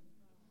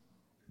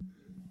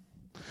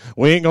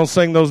 We ain't going to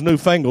sing those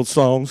newfangled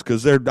songs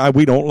because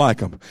we don't like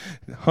them.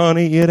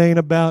 Honey, it ain't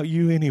about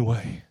you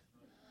anyway.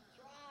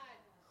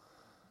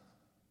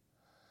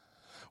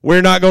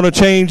 We're not going to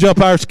change up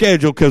our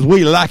schedule because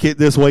we like it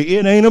this way.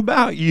 It ain't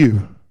about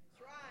you.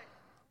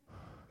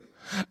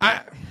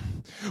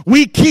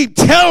 We keep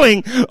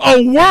telling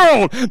a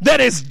world that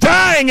is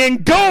dying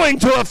and going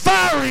to a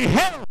fiery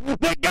hell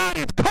that God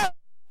is called.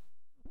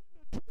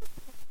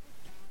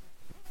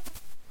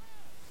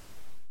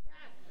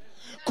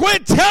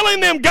 Quit telling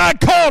them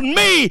God called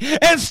me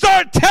and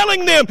start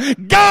telling them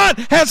God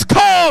has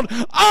called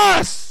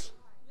us.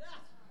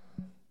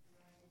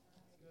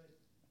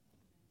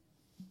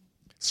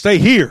 Stay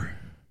here.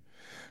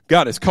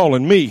 God is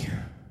calling me.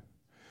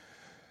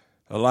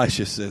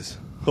 Elisha says,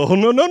 oh,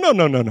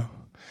 no.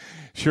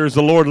 Sure as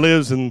the Lord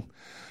lives and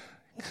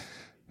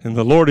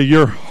the Lord of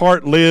your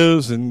heart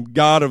lives and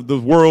God of the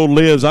world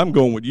lives, I'm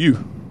going with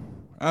you.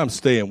 I'm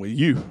staying with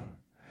you.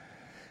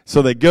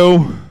 So they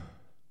go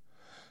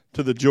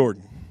to the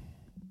Jordan.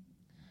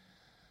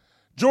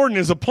 Jordan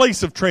is a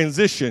place of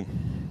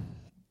transition.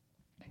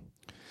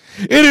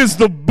 It is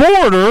the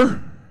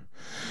border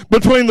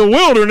between the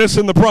wilderness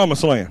and the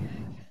promised land.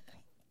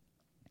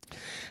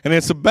 And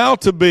it's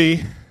about to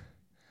be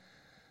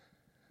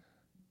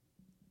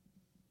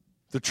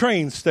the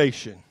train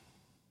station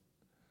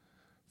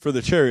for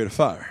the chariot of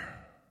fire.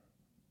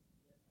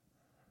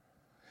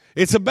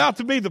 It's about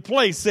to be the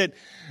place that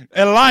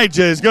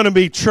Elijah is going to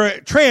be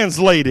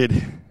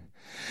translated.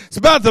 It's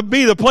about to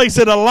be the place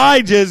that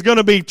Elijah is going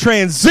to be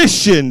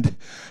transitioned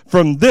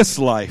from this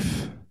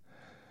life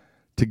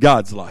to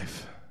God's life.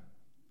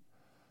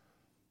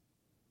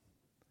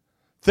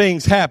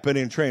 Things happen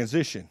in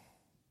transition.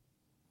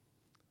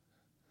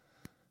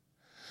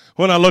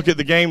 When I look at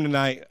the game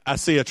tonight, I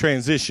see a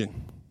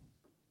transition.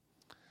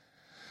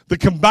 The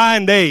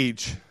combined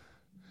age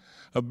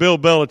of Bill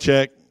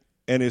Belichick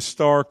and his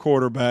star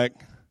quarterback,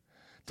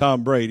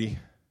 Tom Brady,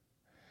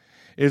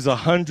 is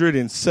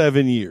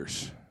 107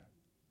 years.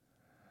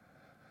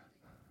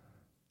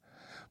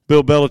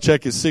 Bill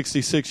Belichick is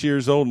 66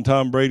 years old and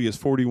Tom Brady is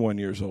 41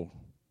 years old.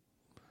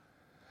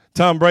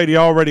 Tom Brady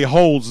already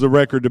holds the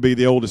record to be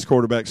the oldest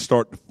quarterback to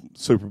start the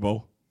Super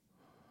Bowl.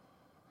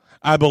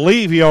 I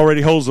believe he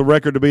already holds the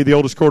record to be the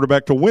oldest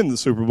quarterback to win the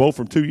Super Bowl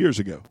from 2 years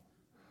ago.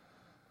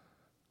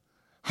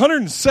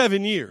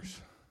 107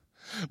 years.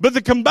 But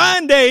the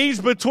combined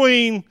age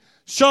between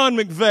Sean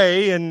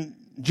McVay and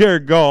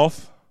Jared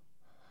Goff,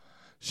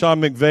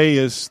 Sean McVay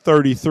is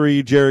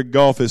 33, Jared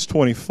Goff is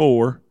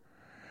 24,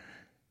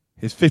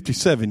 is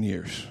 57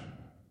 years.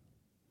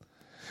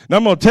 Now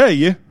I'm going to tell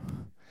you,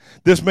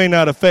 this may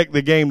not affect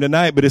the game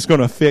tonight, but it's going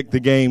to affect the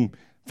game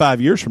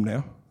 5 years from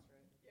now.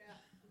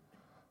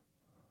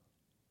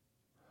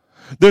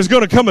 There's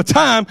going to come a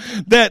time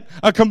that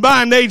a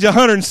combined age of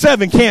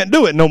 107 can't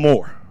do it no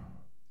more.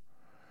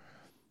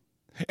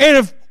 And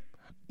if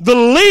the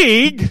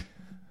league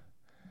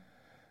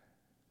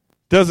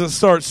doesn't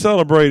start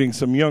celebrating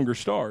some younger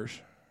stars,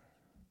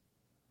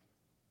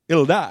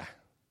 it'll die.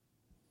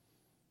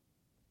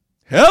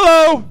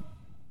 Hello?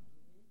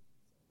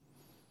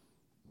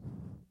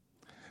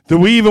 Do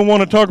we even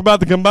want to talk about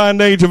the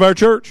combined age of our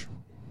church?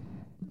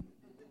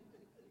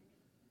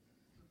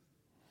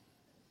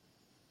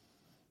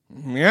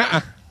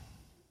 Yeah.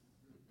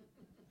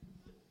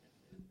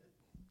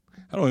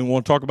 I don't even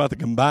want to talk about the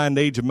combined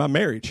age of my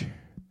marriage.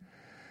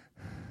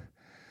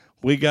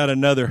 We got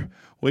another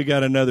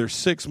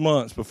 6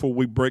 months before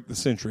we break the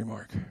century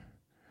mark.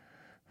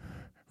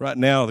 Right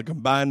now, the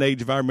combined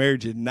age of our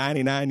marriage is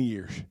 99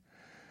 years.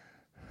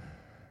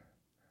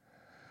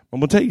 I'm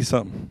going to tell you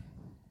something.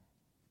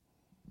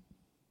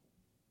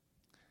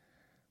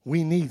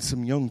 We need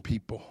some young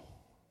people.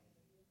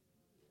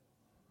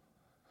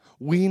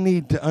 We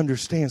need to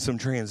understand some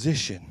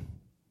transition.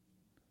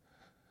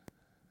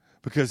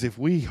 Because if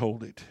we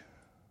hold it,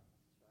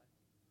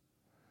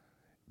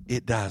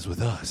 it dies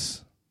with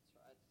us.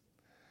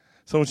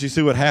 So once you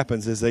see what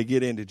happens as they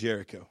get into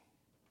Jericho.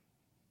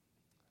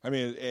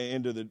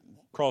 Into the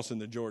crossing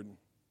the Jordan.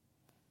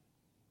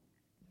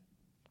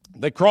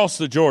 They cross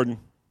the Jordan.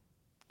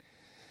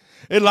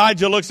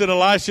 Elijah looks at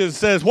Elisha and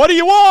says, "What do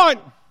you want?"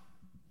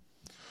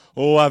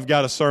 Oh, I've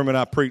got a sermon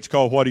I preached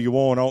called "What Do You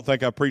Want?" I don't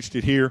think I preached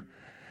it here.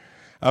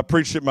 I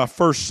preached it my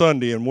first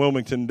Sunday in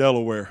Wilmington,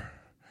 Delaware.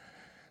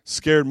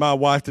 Scared my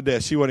wife to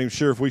death. She wasn't even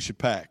sure if we should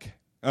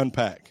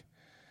unpack.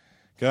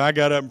 Okay, I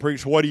got up and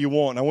preached, "What do you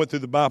want?" And I went through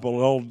the Bible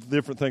and all the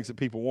different things that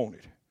people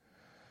wanted.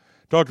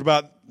 Talked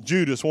about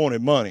Judas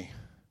wanted money.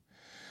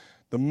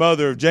 The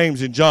mother of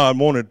James and John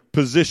wanted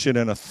position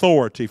and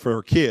authority for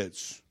her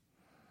kids.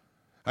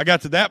 I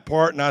got to that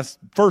part, and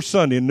first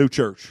Sunday in New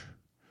Church.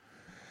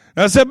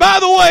 And I said, by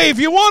the way, if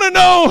you want to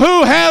know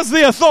who has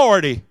the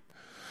authority,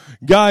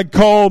 God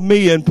called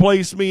me and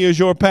placed me as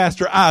your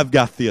pastor. I've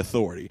got the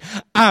authority.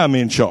 I'm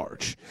in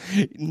charge.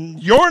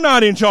 You're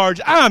not in charge.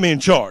 I'm in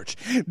charge.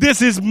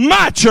 This is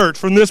my church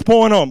from this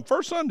point on.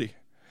 First Sunday.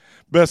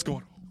 Best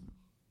going.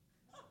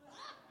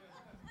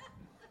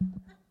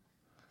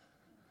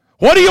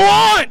 What do you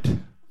want?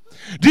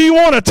 Do you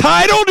want a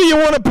title? Do you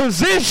want a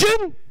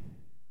position?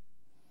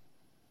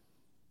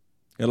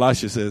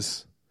 Elisha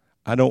says,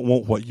 I don't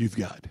want what you've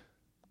got.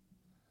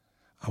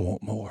 I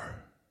want more.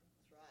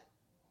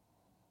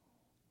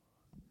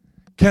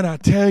 Can I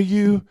tell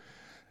you,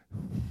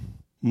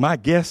 my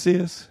guess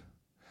is,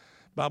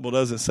 Bible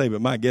doesn't say, but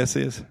my guess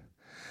is,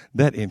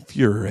 that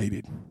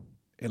infuriated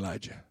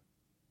Elijah.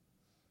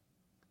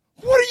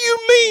 What do you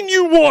mean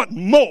you want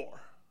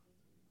more?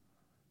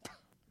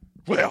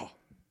 Well,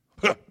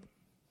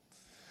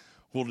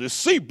 we'll just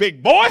see,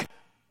 big boy.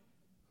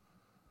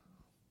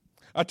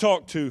 I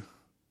talked to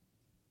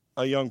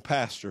a young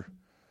pastor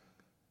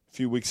a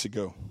few weeks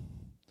ago.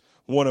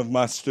 One of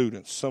my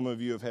students. Some of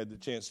you have had the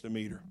chance to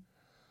meet her.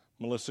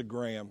 Melissa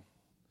Graham.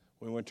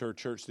 We went to her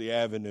church, The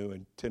Avenue,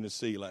 in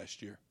Tennessee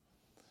last year.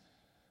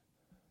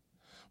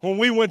 When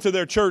we went to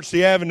their church,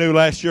 The Avenue,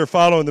 last year,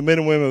 following the Men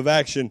and Women of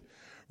Action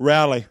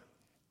rally,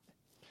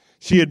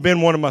 she had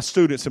been one of my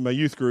students in my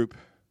youth group.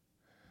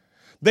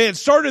 They had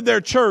started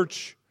their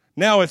church.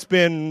 Now it's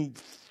been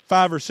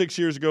 5 or 6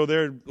 years ago.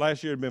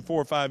 Last year had been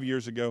 4 or 5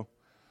 years ago.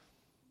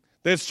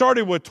 They had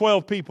started with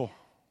 12 people.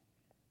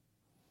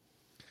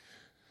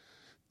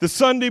 The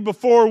Sunday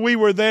before we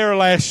were there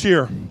last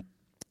year,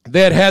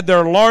 they had had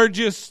their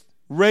largest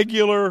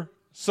regular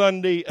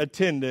Sunday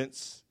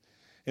attendance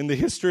in the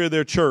history of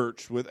their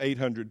church with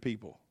 800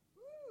 people.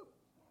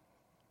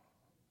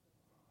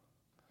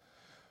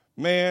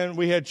 Man,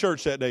 we had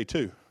church that day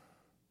too.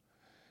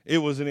 It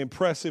was an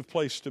impressive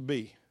place to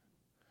be.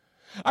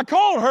 I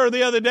called her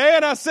the other day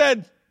and I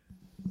said,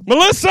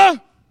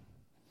 Melissa,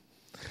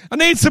 I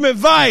need some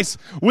advice.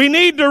 We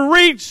need to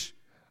reach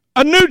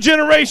a new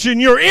generation.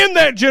 You're in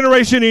that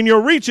generation and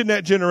you're reaching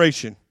that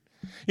generation.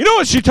 You know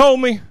what she told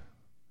me?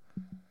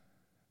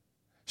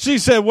 She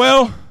said,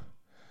 well,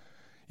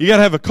 you got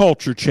to have a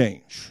culture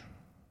change.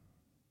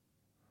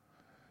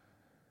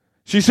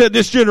 She said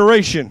this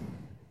generation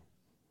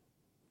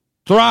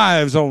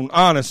thrives on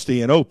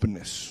honesty and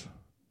openness.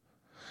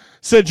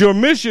 Said your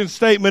mission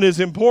statement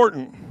is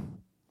important,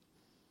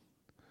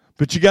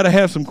 but you got to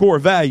have some core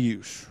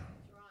values.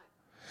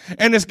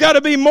 And it's got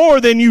to be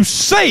more than you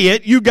say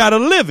it, you got to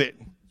live it.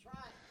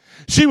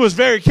 She was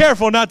very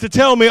careful not to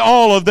tell me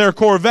all of their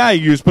core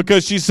values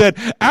because she said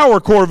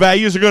our core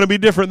values are going to be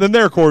different than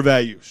their core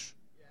values.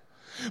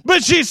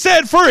 But she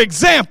said, for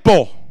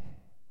example,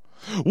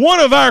 one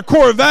of our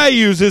core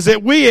values is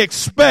that we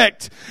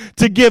expect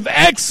to give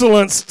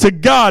excellence to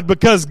God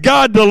because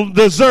God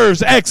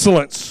deserves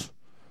excellence.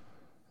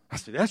 I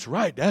said, that's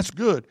right, that's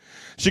good.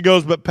 She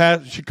goes,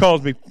 she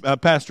calls me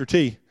Pastor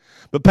T.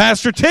 But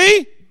Pastor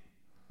T,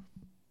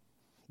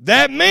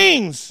 that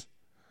means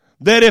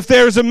that if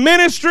there's a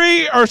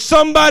ministry or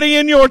somebody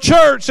in your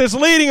church that's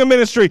leading a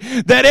ministry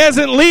that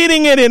isn't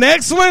leading it in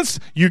excellence,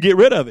 you get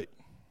rid of it.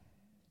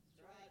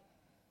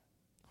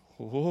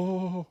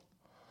 Oh.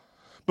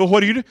 But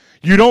what do?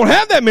 You don't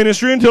have that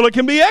ministry until it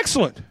can be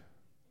excellent.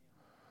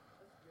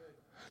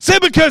 See,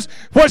 because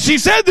what she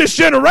said, this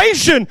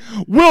generation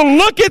will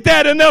look at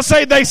that and they'll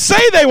say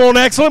they want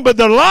excellent, but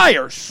they're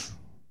liars.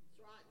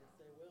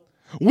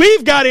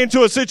 We've got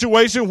into a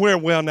situation where,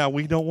 well, now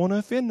we don't want to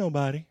offend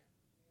nobody.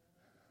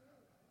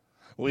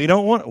 We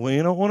don't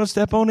want to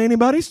step on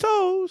anybody's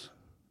toes.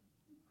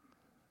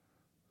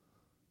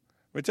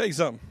 Let me tell you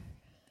something.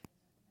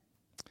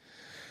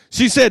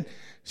 She said,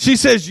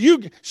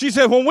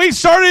 when we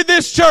started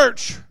this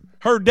church,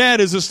 her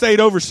dad is a state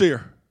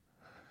overseer.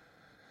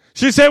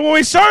 She said, when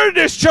we started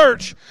this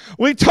church,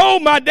 we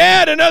told my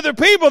dad and other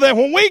people that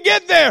when we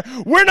get there,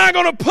 we're not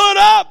going to put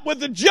up with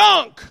the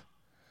junk.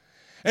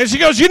 And she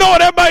goes, you know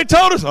what everybody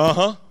told us?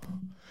 Uh-huh.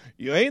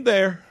 You ain't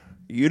there.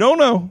 You don't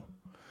know.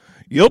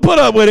 You'll put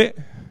up with it.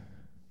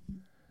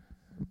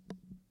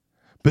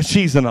 But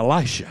she's an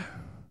Elisha.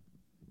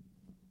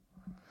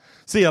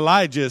 See,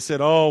 Elijah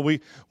said, oh, we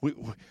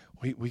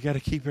got to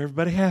keep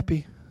everybody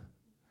happy.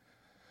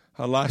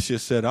 Elisha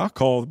said, I'll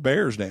call the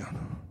bears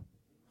down.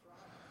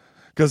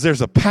 Because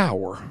there's a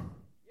power.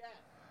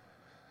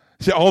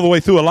 See, all the way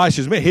through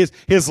Elisha's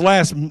his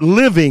last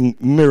living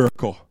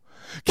miracle.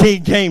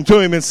 King came to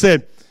him and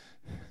said,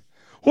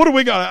 what do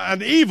we got?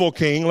 An evil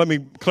king, let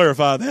me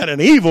clarify that.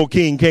 An evil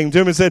king came to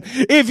him and said,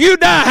 if you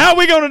die, how are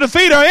we going to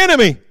defeat our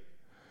enemy?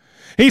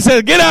 He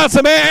said, get out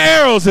some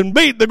arrows and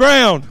beat the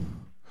ground.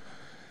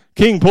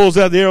 King pulls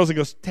out the arrows and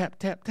goes, tap,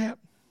 tap, tap.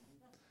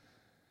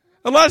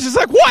 Elisha's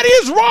like, what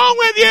is wrong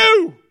with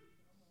you?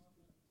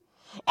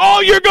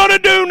 All you're going to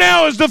do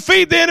now is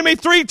defeat the enemy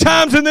 3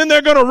 times and then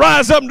they're going to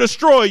rise up and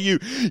destroy you.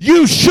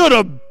 You should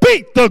have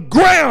beat the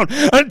ground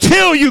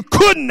until you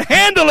couldn't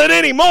handle it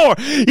anymore.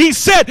 He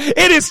said,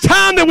 it is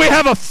time that we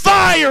have a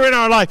fire in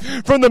our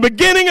life. From the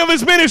beginning of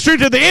his ministry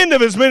to the end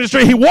of his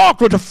ministry, he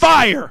walked with a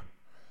fire.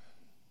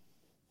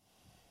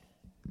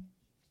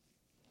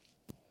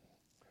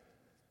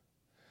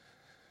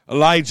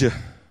 Elijah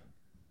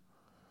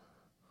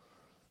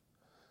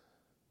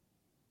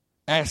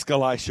asked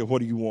Elisha, what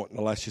do you want? And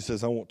Elisha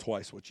says, I want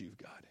twice what you've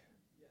got.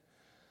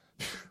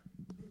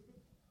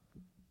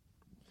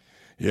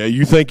 Yeah,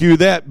 you think you're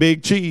that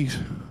big cheese.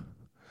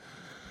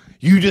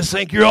 You just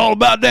think you're all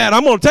about that.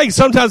 I'm going to tell you,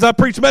 sometimes I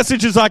preach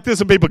messages like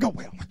this and people go,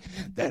 well,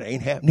 that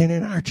ain't happening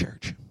in our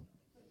church.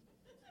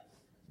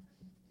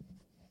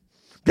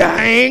 That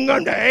ain't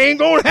going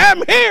to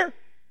happen here.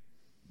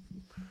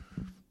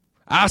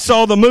 I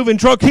saw the moving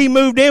truck he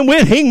moved in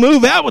with. He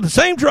moved out with the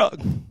same truck.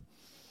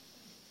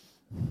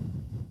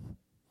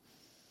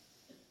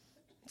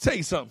 Tell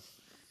you something.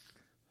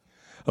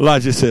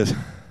 Elijah says,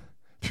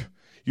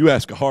 you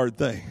ask a hard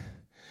thing.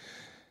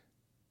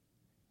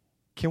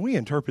 Can we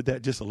interpret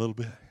that just a little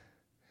bit?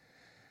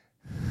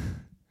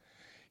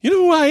 You know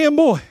who I am,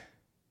 boy?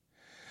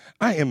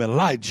 I am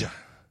Elijah.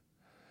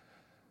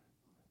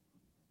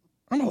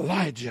 I'm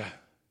Elijah.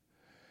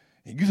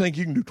 And you think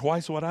you can do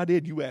twice what I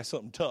did? You ask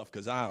something tough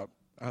because I'm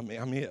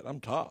it. I'm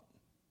top.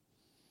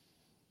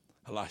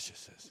 Elisha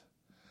says,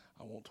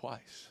 I want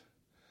twice.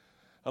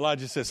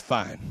 Elijah says,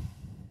 fine.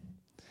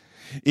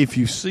 If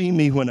you see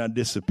me when I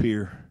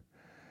disappear,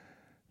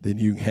 then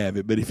you can have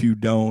it. But if you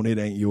don't, it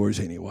ain't yours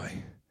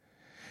anyway.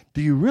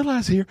 Do you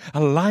realize here,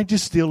 Elijah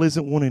still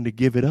isn't wanting to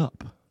give it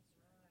up.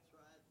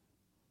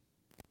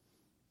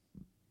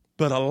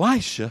 But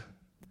Elisha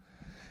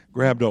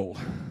grabbed hold.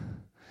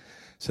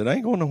 Said, I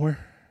ain't going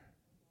nowhere.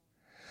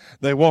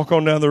 They walk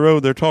on down the road,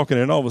 they're talking,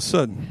 and all of a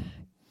sudden,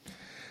 a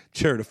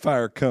chariot of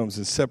fire comes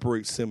and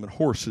separates them in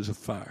horses of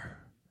fire.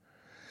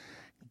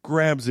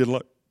 Grabs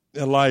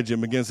Elijah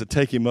and begins to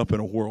take him up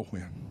in a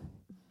whirlwind.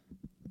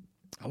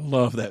 I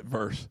love that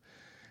verse.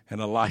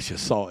 And Elisha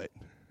saw it.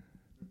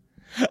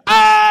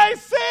 I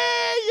see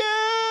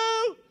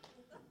you.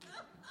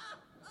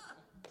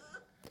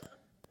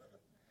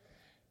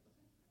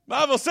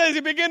 Bible says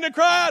he began to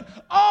cry out,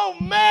 oh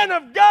man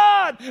of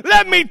God,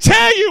 let me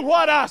tell you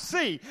what I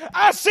see.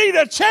 I see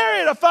the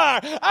chariot of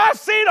fire. I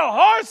see the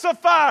horse of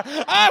fire.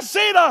 I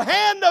see the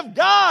hand of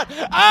God.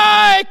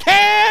 I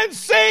can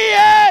see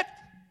it.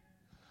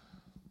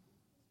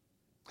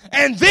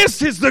 And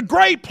this is the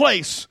great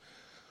place.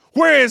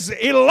 Whereas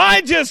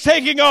Elijah is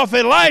taking off,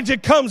 Elijah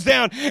comes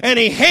down and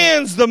he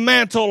hands the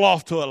mantle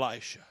off to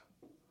Elisha.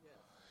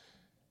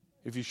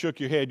 If you shook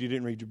your head, you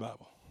didn't read your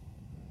Bible.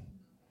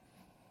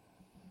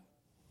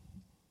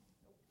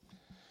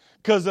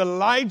 Because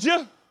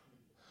Elijah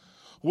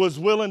was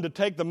willing to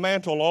take the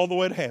mantle all the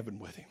way to heaven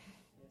with him.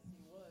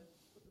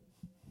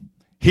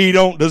 He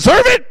don't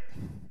deserve it.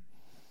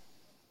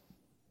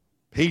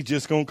 He's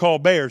just going to call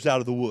bears out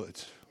of the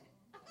woods.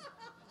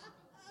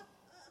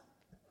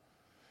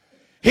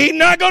 He's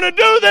not going to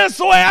do this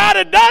the way I'd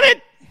have done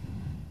it.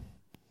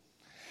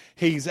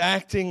 He's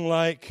acting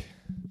like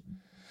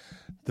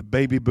the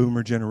baby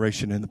boomer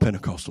generation in the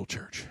Pentecostal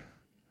church.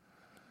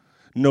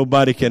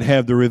 Nobody can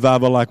have the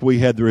revival like we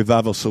had the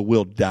revival, so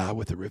we'll die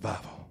with the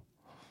revival.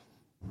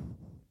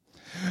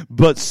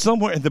 But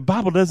somewhere, and the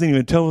Bible doesn't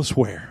even tell us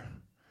where,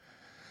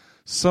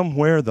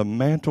 somewhere the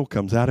mantle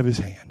comes out of his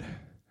hand.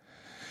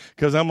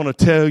 Because I'm going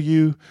to tell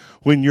you,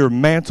 when your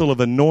mantle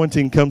of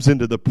anointing comes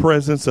into the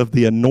presence of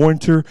the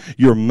anointer,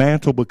 your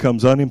mantle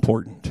becomes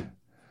unimportant.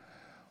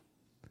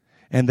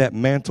 And that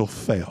mantle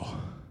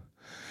fell.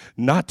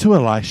 Not to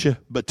Elisha,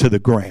 but to the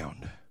ground.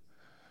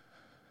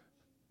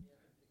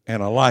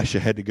 And Elisha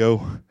had to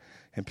go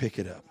and pick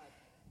it up.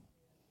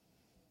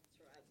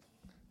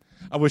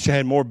 I wish I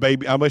had more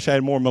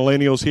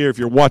millennials here. If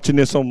you're watching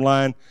this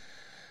online,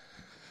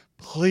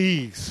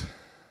 please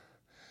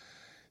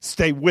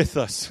stay with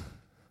us.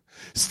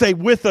 Stay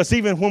with us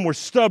even when we're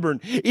stubborn,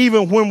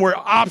 even when we're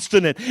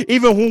obstinate,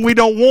 even when we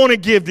don't want to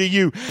give to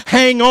you.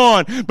 Hang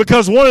on,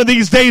 because one of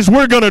these days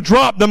we're going to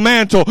drop the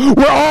mantle.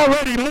 We're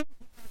already...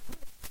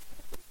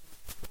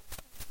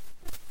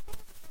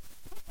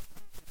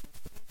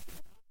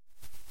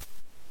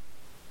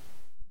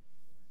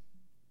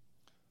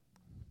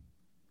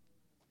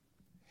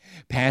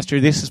 Pastor,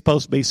 this is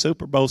supposed to be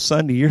Super Bowl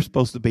Sunday. You're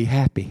supposed to be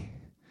happy.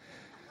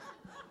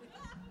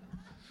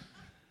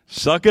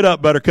 Suck it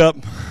up, Buttercup.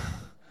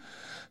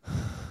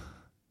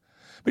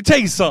 Let me tell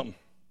you something.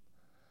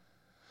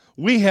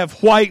 We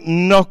have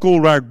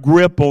white-knuckled our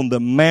grip on the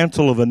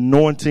mantle of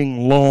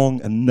anointing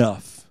long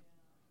enough.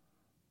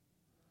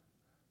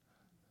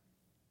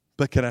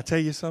 But can I tell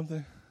you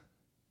something?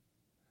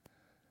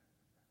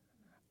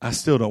 I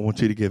still don't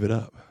want you to give it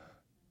up.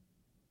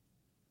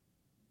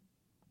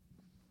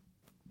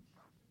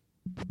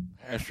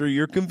 Pastor,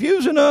 you're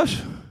confusing us.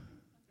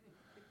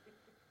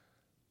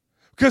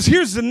 Because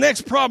here's the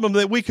next problem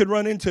that we could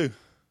run into.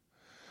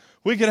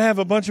 We could have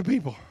a bunch of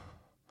people.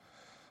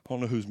 I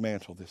don't know whose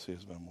mantle this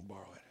is, but I'm going to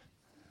borrow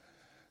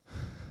it.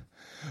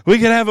 We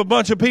could have a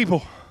bunch of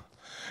people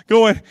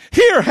going,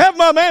 here, have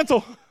my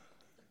mantle.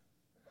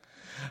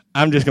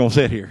 I'm just going to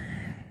sit here.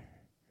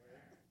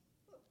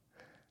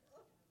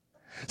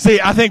 See,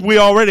 I think we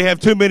already have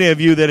too many of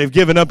you that have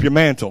given up your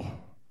mantle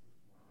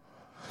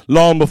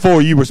long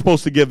before you were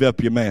supposed to give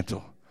up your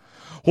mantle.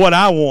 What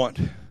I want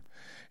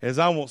is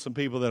I want some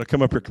people that'll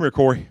come up here. Come here,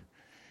 Corey.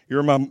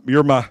 You're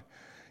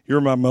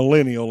my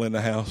millennial in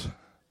the house.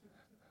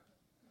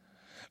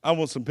 I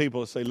want some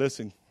people to say,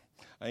 listen,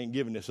 I ain't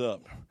giving this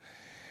up.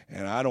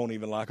 And I don't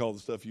even like all the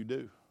stuff you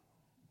do.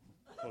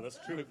 Well, that's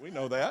true. We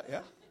know that,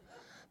 yeah.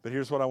 But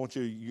here's what I want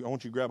you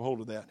to grab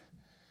hold of that.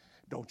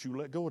 Don't you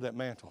let go of that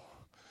mantle.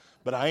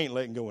 But I ain't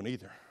letting go of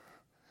either.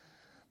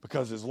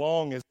 Because as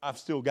long as I've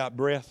still got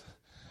breath,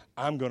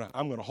 I'm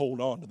gonna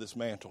hold on to this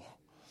mantle.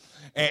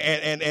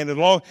 And as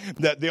long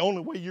that the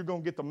only way you're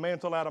going to get the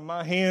mantle out of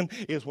my hand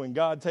is when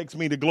God takes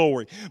me to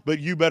glory. But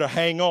you better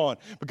hang on,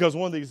 because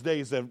one of these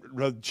days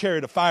the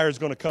chariot of fire is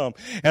going to come,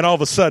 and all of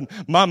a sudden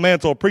my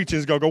mantle of preaching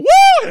is going to go,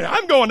 woo!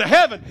 I'm going to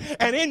heaven,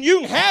 and then you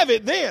can have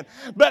it then.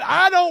 But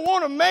I don't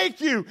want to make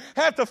you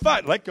have to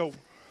fight. Let go.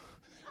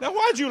 Now,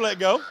 why'd you let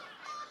go?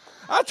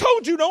 I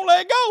told you don't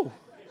let go.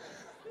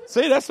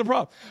 See, that's the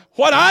problem.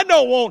 What I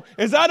don't want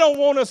is I don't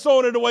want us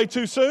throwing it away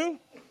too soon.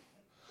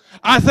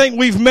 I think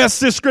we've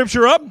messed this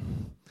scripture up.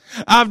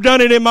 I've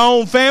done it in my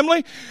own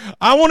family.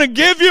 I want to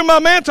give you my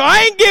mantle.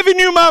 I ain't giving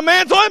you my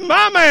mantle. It's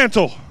my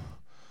mantle.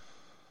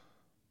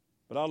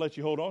 But I'll let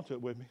you hold on to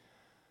it with me.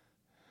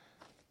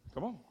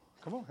 Come on.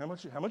 Come on. How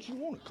much you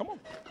want it? Come on.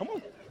 Come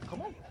on.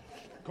 Come on.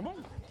 Come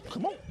on.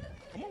 Come on.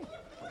 Come on.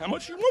 How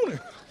much you want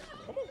it?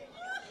 Come on.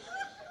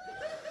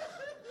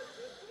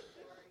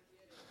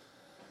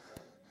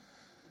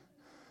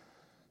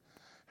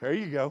 There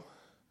you go.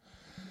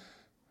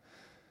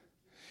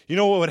 You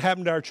know what would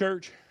happen to our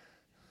church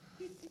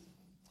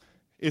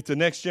if the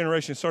next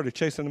generation started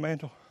chasing the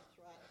mantle?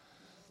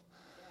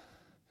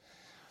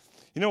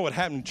 You know what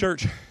happened to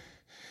church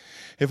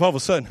if all of a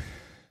sudden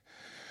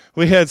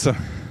we had some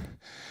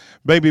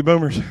baby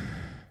boomers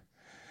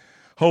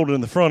holding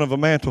the front of a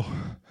mantle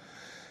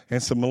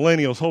and some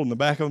millennials holding the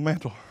back of a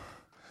mantle?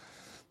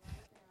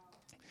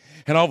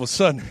 And all of a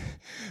sudden,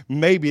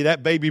 maybe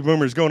that baby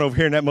boomer is going over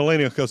here and that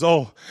millennial goes,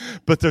 oh,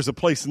 but there's a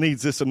place that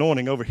needs this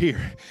anointing over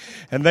here.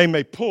 And they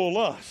may pull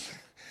us.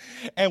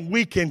 And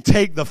we can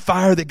take the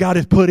fire that God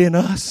has put in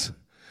us.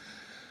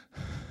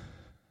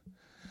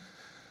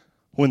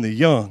 When the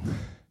young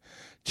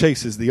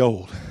chases the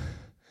old,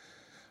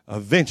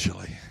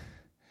 eventually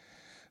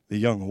the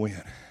young will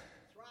win.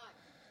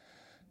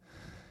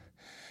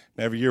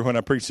 And every year when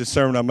I preach this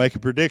sermon, I make a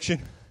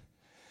prediction.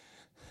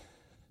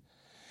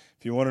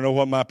 If you want to know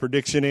what my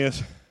prediction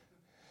is,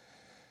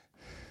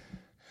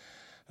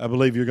 I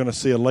believe you're going to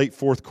see a late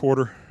fourth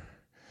quarter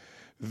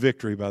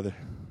victory by the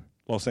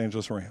Los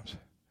Angeles Rams.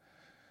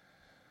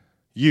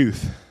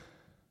 Youth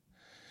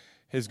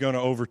is going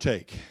to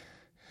overtake.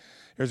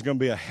 There's going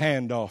to be a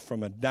handoff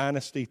from a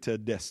dynasty to a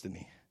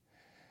destiny.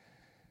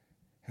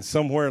 And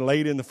somewhere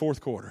late in the fourth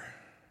quarter,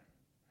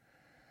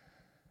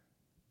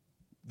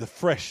 the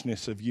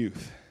freshness of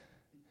youth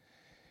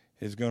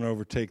is going to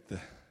overtake the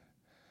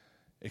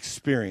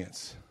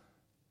experience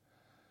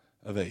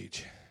of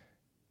age.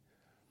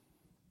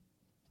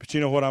 But you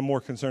know what I'm more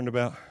concerned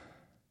about?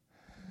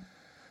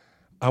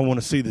 I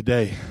want to see the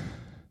day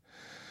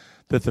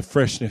that the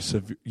freshness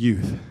of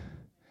youth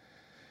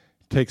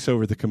takes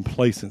over the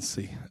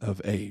complacency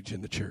of age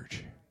in the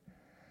church.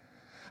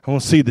 I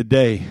want to see the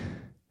day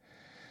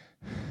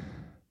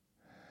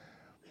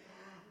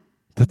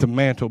that the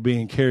mantle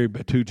being carried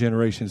by two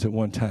generations at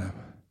one time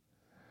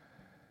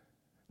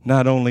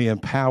not only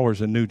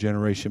empowers a new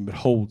generation, but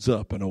holds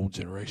up an old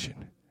generation.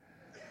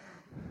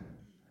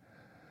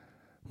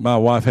 My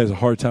wife has a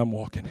hard time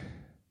walking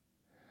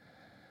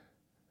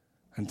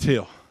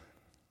until,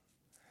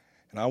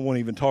 and I won't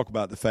even talk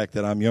about the fact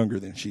that I'm younger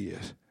than she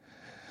is.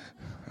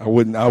 I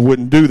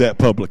wouldn't do that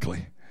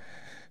publicly.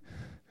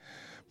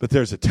 But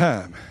there's a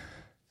time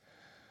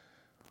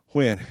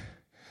when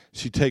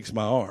she takes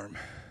my arm,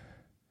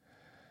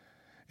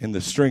 and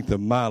the strength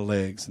of my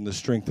legs and the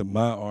strength of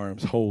my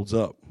arms holds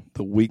up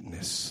the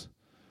weakness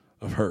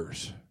of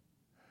hers.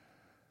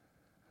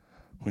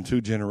 When two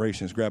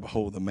generations grab a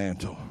hold of the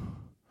mantle,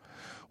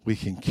 we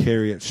can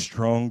carry it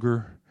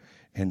stronger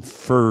and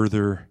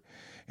further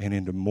and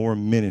into more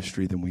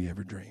ministry than we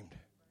ever dreamed.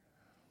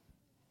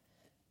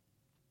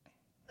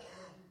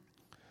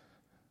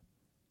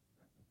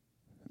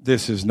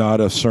 This is not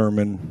a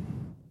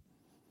sermon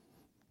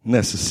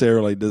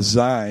necessarily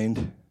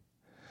designed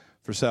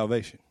for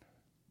salvation.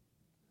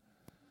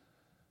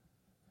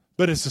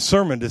 But it's a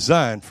sermon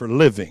designed for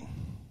living.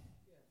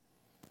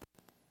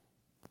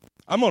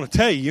 I'm going to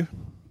tell you,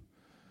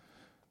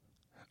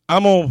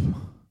 I'm going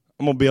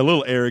to be a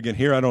little arrogant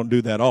here. I don't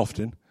do that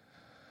often.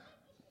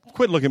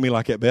 Quit looking at me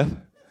like that, Beth.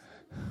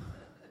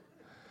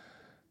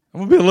 I'm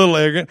going to be a little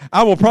arrogant.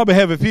 I will probably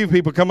have a few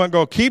people come up and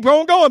go, keep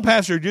on going,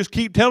 Pastor. Just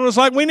keep telling us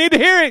like we need to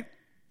hear it.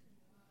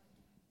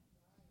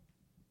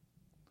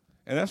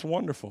 And that's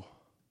wonderful.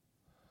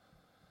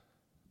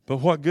 But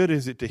what good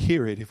is it to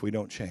hear it if we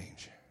don't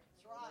change?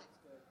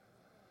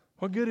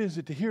 What good is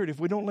it to hear it if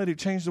we don't let it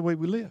change the way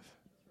we live?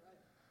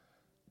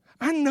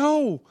 I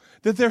know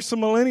that there's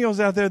some millennials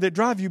out there that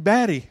drive you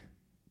batty.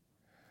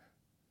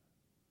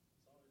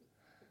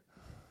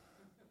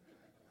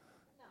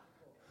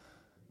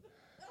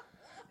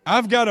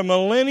 I've got a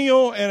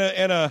millennial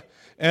and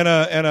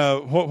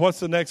what's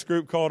the next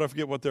group called? I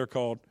forget what they're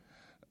called.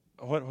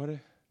 What?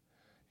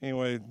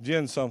 Anyway,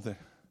 Gen something.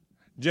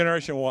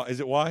 Generation Y. Is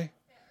it Y?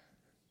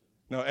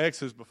 No,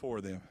 X is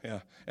before them. Yeah,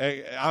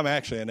 I'm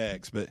actually an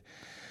X, but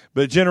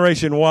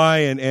Generation Y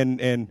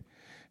and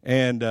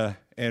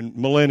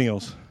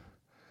millennials.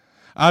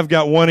 I've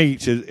got one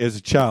each as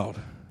a child.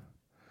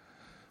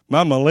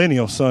 My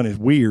millennial son is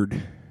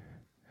weird.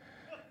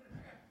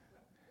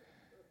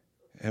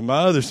 And my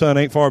other son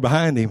ain't far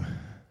behind him.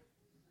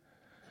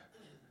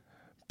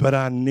 But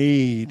I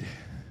need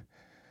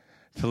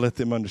to let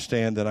them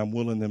understand that I'm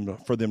willing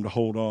for them to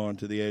hold on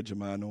to the edge of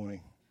my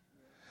anointing.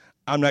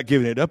 I'm not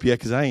giving it up yet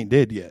because I ain't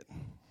dead yet.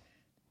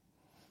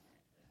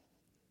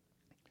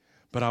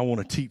 But I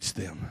want to teach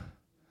them.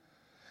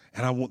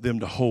 And I want them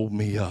to hold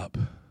me up.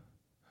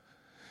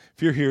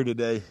 If you're here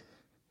today,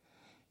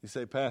 you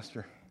say,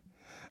 Pastor,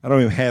 I don't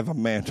even have a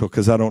mantle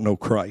because I don't know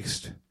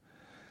Christ.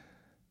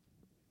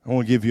 I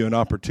want to give you an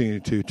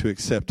opportunity to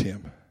accept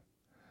him.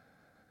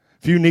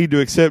 If you need to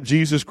accept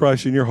Jesus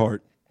Christ in your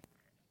heart,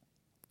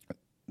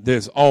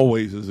 there's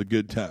always a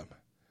good time.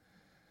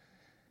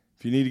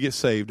 If you need to get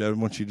saved, I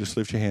want you to just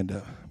lift your hand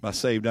up. By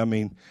saved, I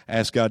mean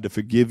ask God to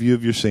forgive you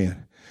of your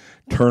sin.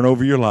 Turn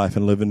over your life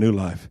and live a new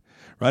life.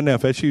 Right now,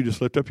 if that's you,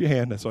 just lift up your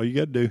hand. That's all you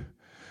got to do.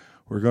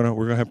 We're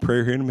gonna have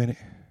prayer here in a minute.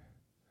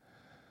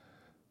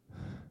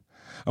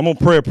 I'm going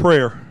to pray a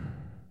prayer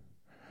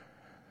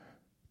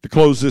to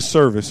close this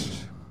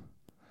service.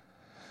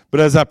 But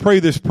as I pray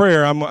this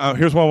prayer,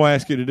 here's what I want to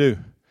ask you to do.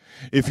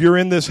 If you're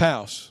in this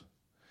house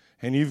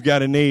and you've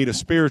got a need, a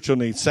spiritual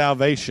need,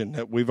 salvation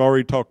that we've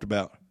already talked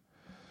about,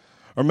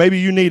 or maybe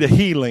you need a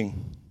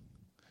healing.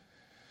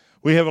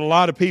 We have a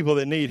lot of people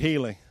that need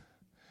healing.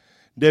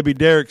 Debbie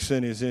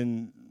Derrickson is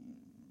in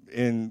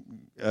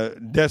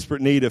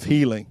desperate need of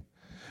healing.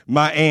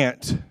 My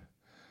aunt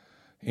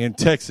in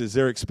Texas,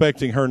 they're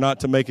expecting her not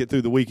to make it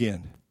through the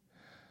weekend.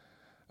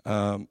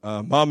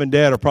 Mom and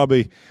Dad are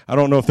probably, I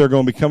don't know if they're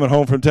going to be coming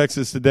home from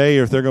Texas today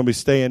or if they're going to be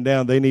staying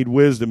down. They need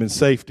wisdom and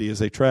safety as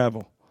they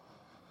travel.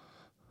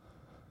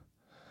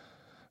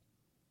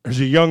 There's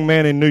a young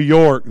man in New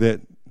York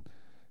in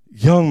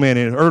his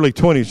early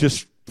 20s,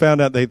 just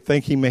found out they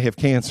think he may have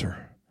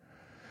cancer.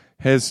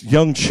 Has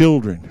young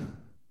children.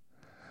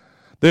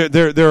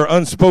 There are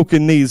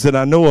unspoken needs that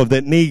I know of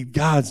that need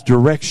God's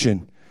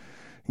direction,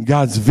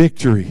 God's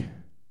victory.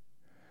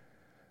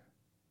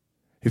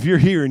 If you're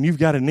here and you've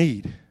got a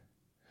need,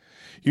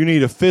 you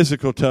need a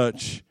physical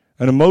touch,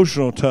 an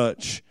emotional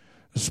touch,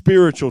 a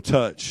spiritual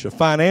touch, a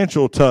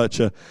financial touch,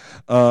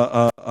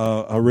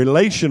 a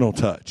relational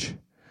touch.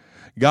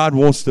 God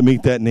wants to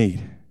meet that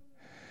need.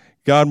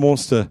 God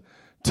wants to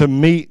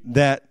meet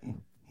that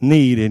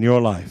need in your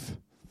life.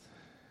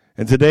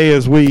 And today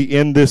as we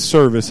end this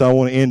service, I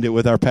want to end it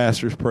with our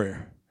pastor's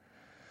prayer.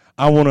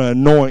 I want to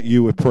anoint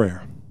you with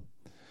prayer.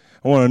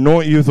 I want to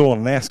anoint you with oil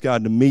and ask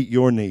God to meet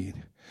your need.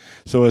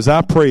 So as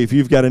I pray, if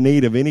you've got a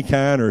need of any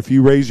kind, or if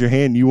you raise your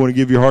hand and you want to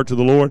give your heart to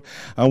the Lord,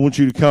 I want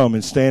you to come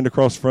and stand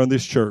across the front of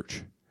this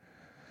church.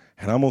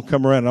 And I'm going to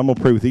come around and I'm going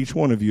to pray with each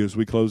one of you as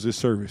we close this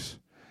service.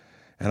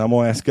 And I'm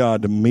going to ask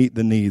God to meet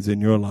the needs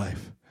in your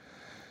life.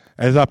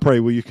 As I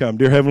pray, will you come?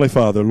 Dear Heavenly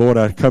Father, Lord,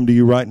 I come to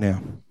you right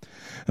now.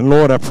 And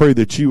Lord, I pray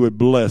that you would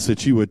bless,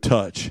 that you would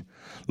touch.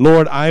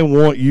 Lord, I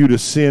want you to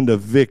send a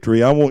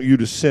victory. I want you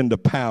to send a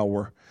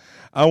power.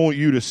 I want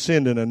you to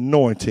send an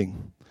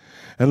anointing.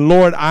 And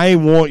Lord, I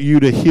want you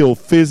to heal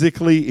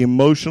physically,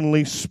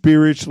 emotionally,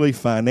 spiritually,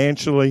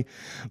 financially,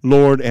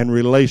 Lord, and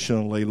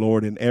relationally,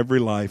 Lord, in every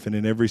life and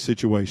in every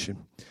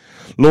situation.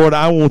 Lord,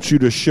 I want you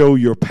to show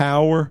your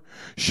power,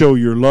 show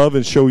your love,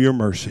 and show your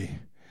mercy.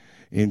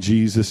 In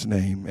Jesus'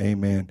 name,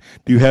 amen.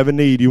 Do you have a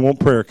need? You want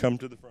prayer? Come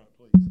to the front,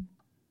 please.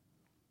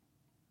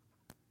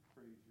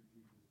 Praise you,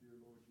 Jesus. Dear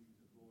Lord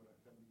Jesus, Lord, I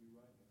come to you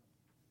right now.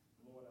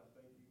 Lord, I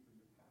thank you for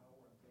your power.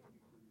 I thank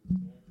you for your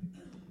anointing.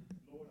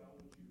 Lord, I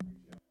want you to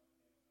reach out.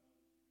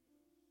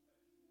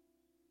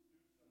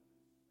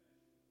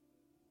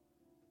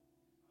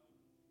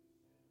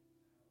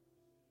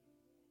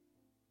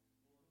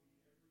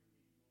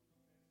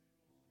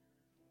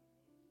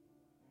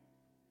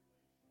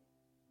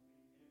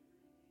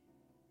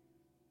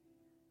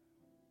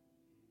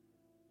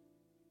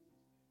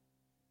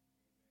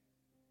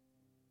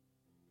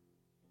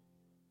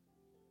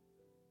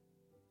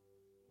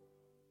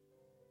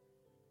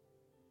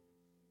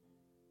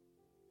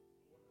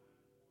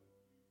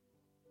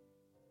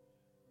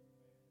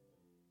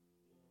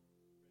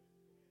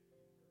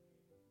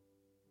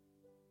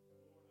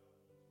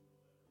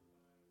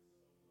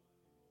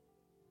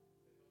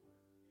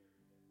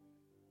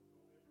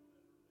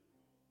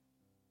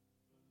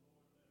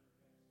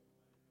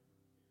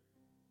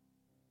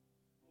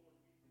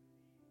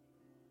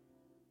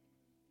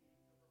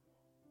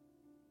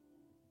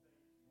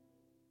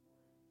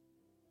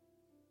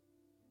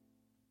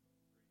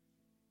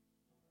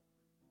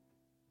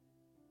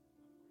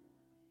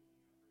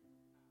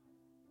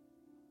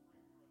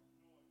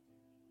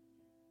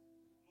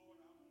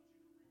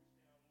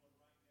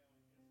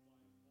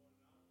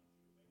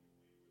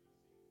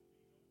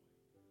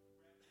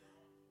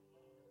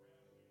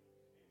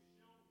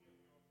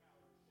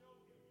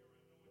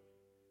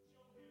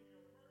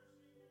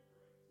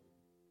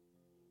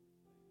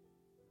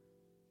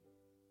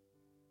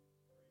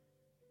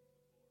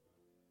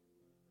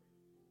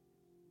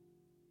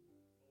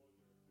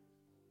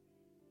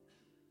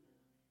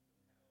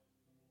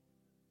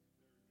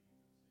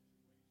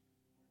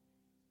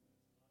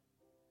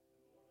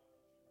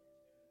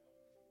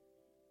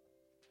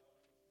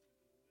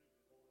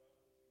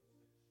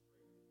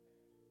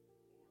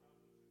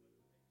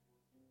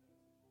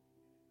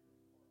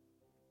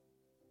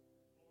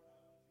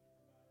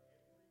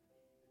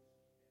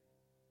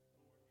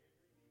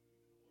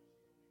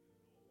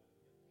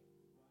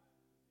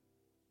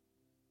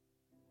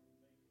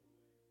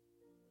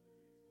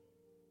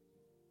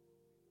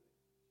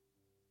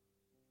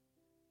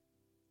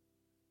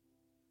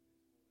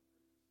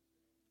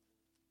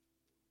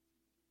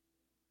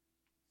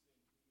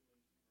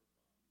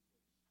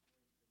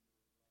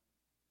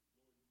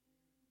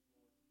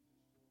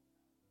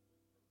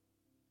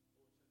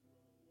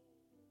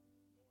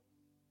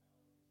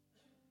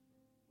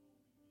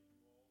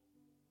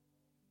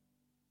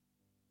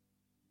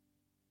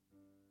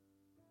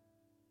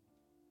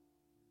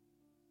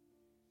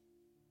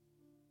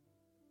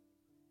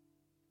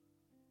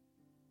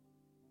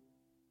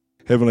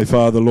 Heavenly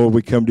Father, Lord,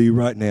 we come to you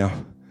right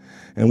now,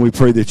 and we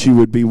pray that you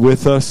would be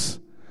with us,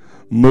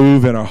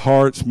 move in our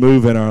hearts,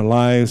 move in our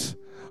lives,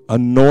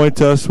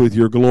 anoint us with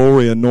your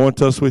glory,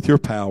 anoint us with your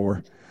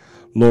power.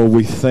 Lord,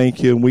 we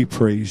thank you and we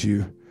praise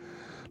you.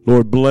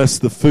 Lord, bless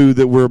the food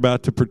that we're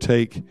about to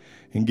partake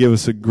and give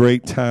us a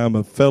great time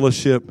of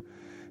fellowship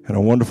and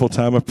a wonderful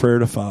time of prayer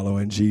to follow.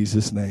 In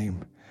Jesus'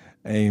 name,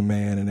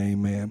 amen and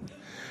amen.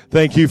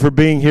 Thank you for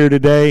being here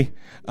today.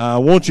 I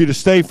want you to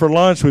stay for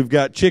lunch. We've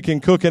got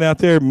chicken cooking out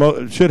there.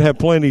 Should have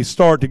plenty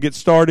to get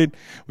started.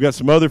 We've got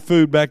some other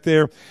food back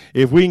there.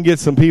 If we can get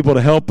some people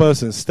to help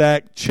us and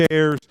stack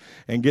chairs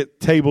and get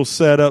tables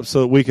set up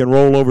so that we can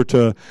roll over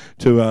to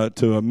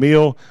a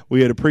meal,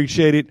 we'd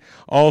appreciate it.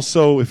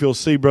 Also, if you'll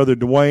see Brother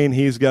Dwayne,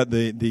 he's got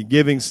the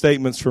giving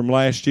statements from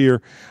last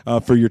year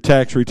for your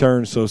tax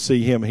returns, so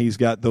see him. He's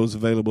got those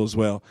available as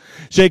well.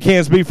 Shake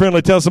hands, be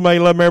friendly, tell somebody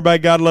you love them. Everybody,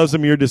 God loves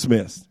them. You're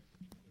dismissed.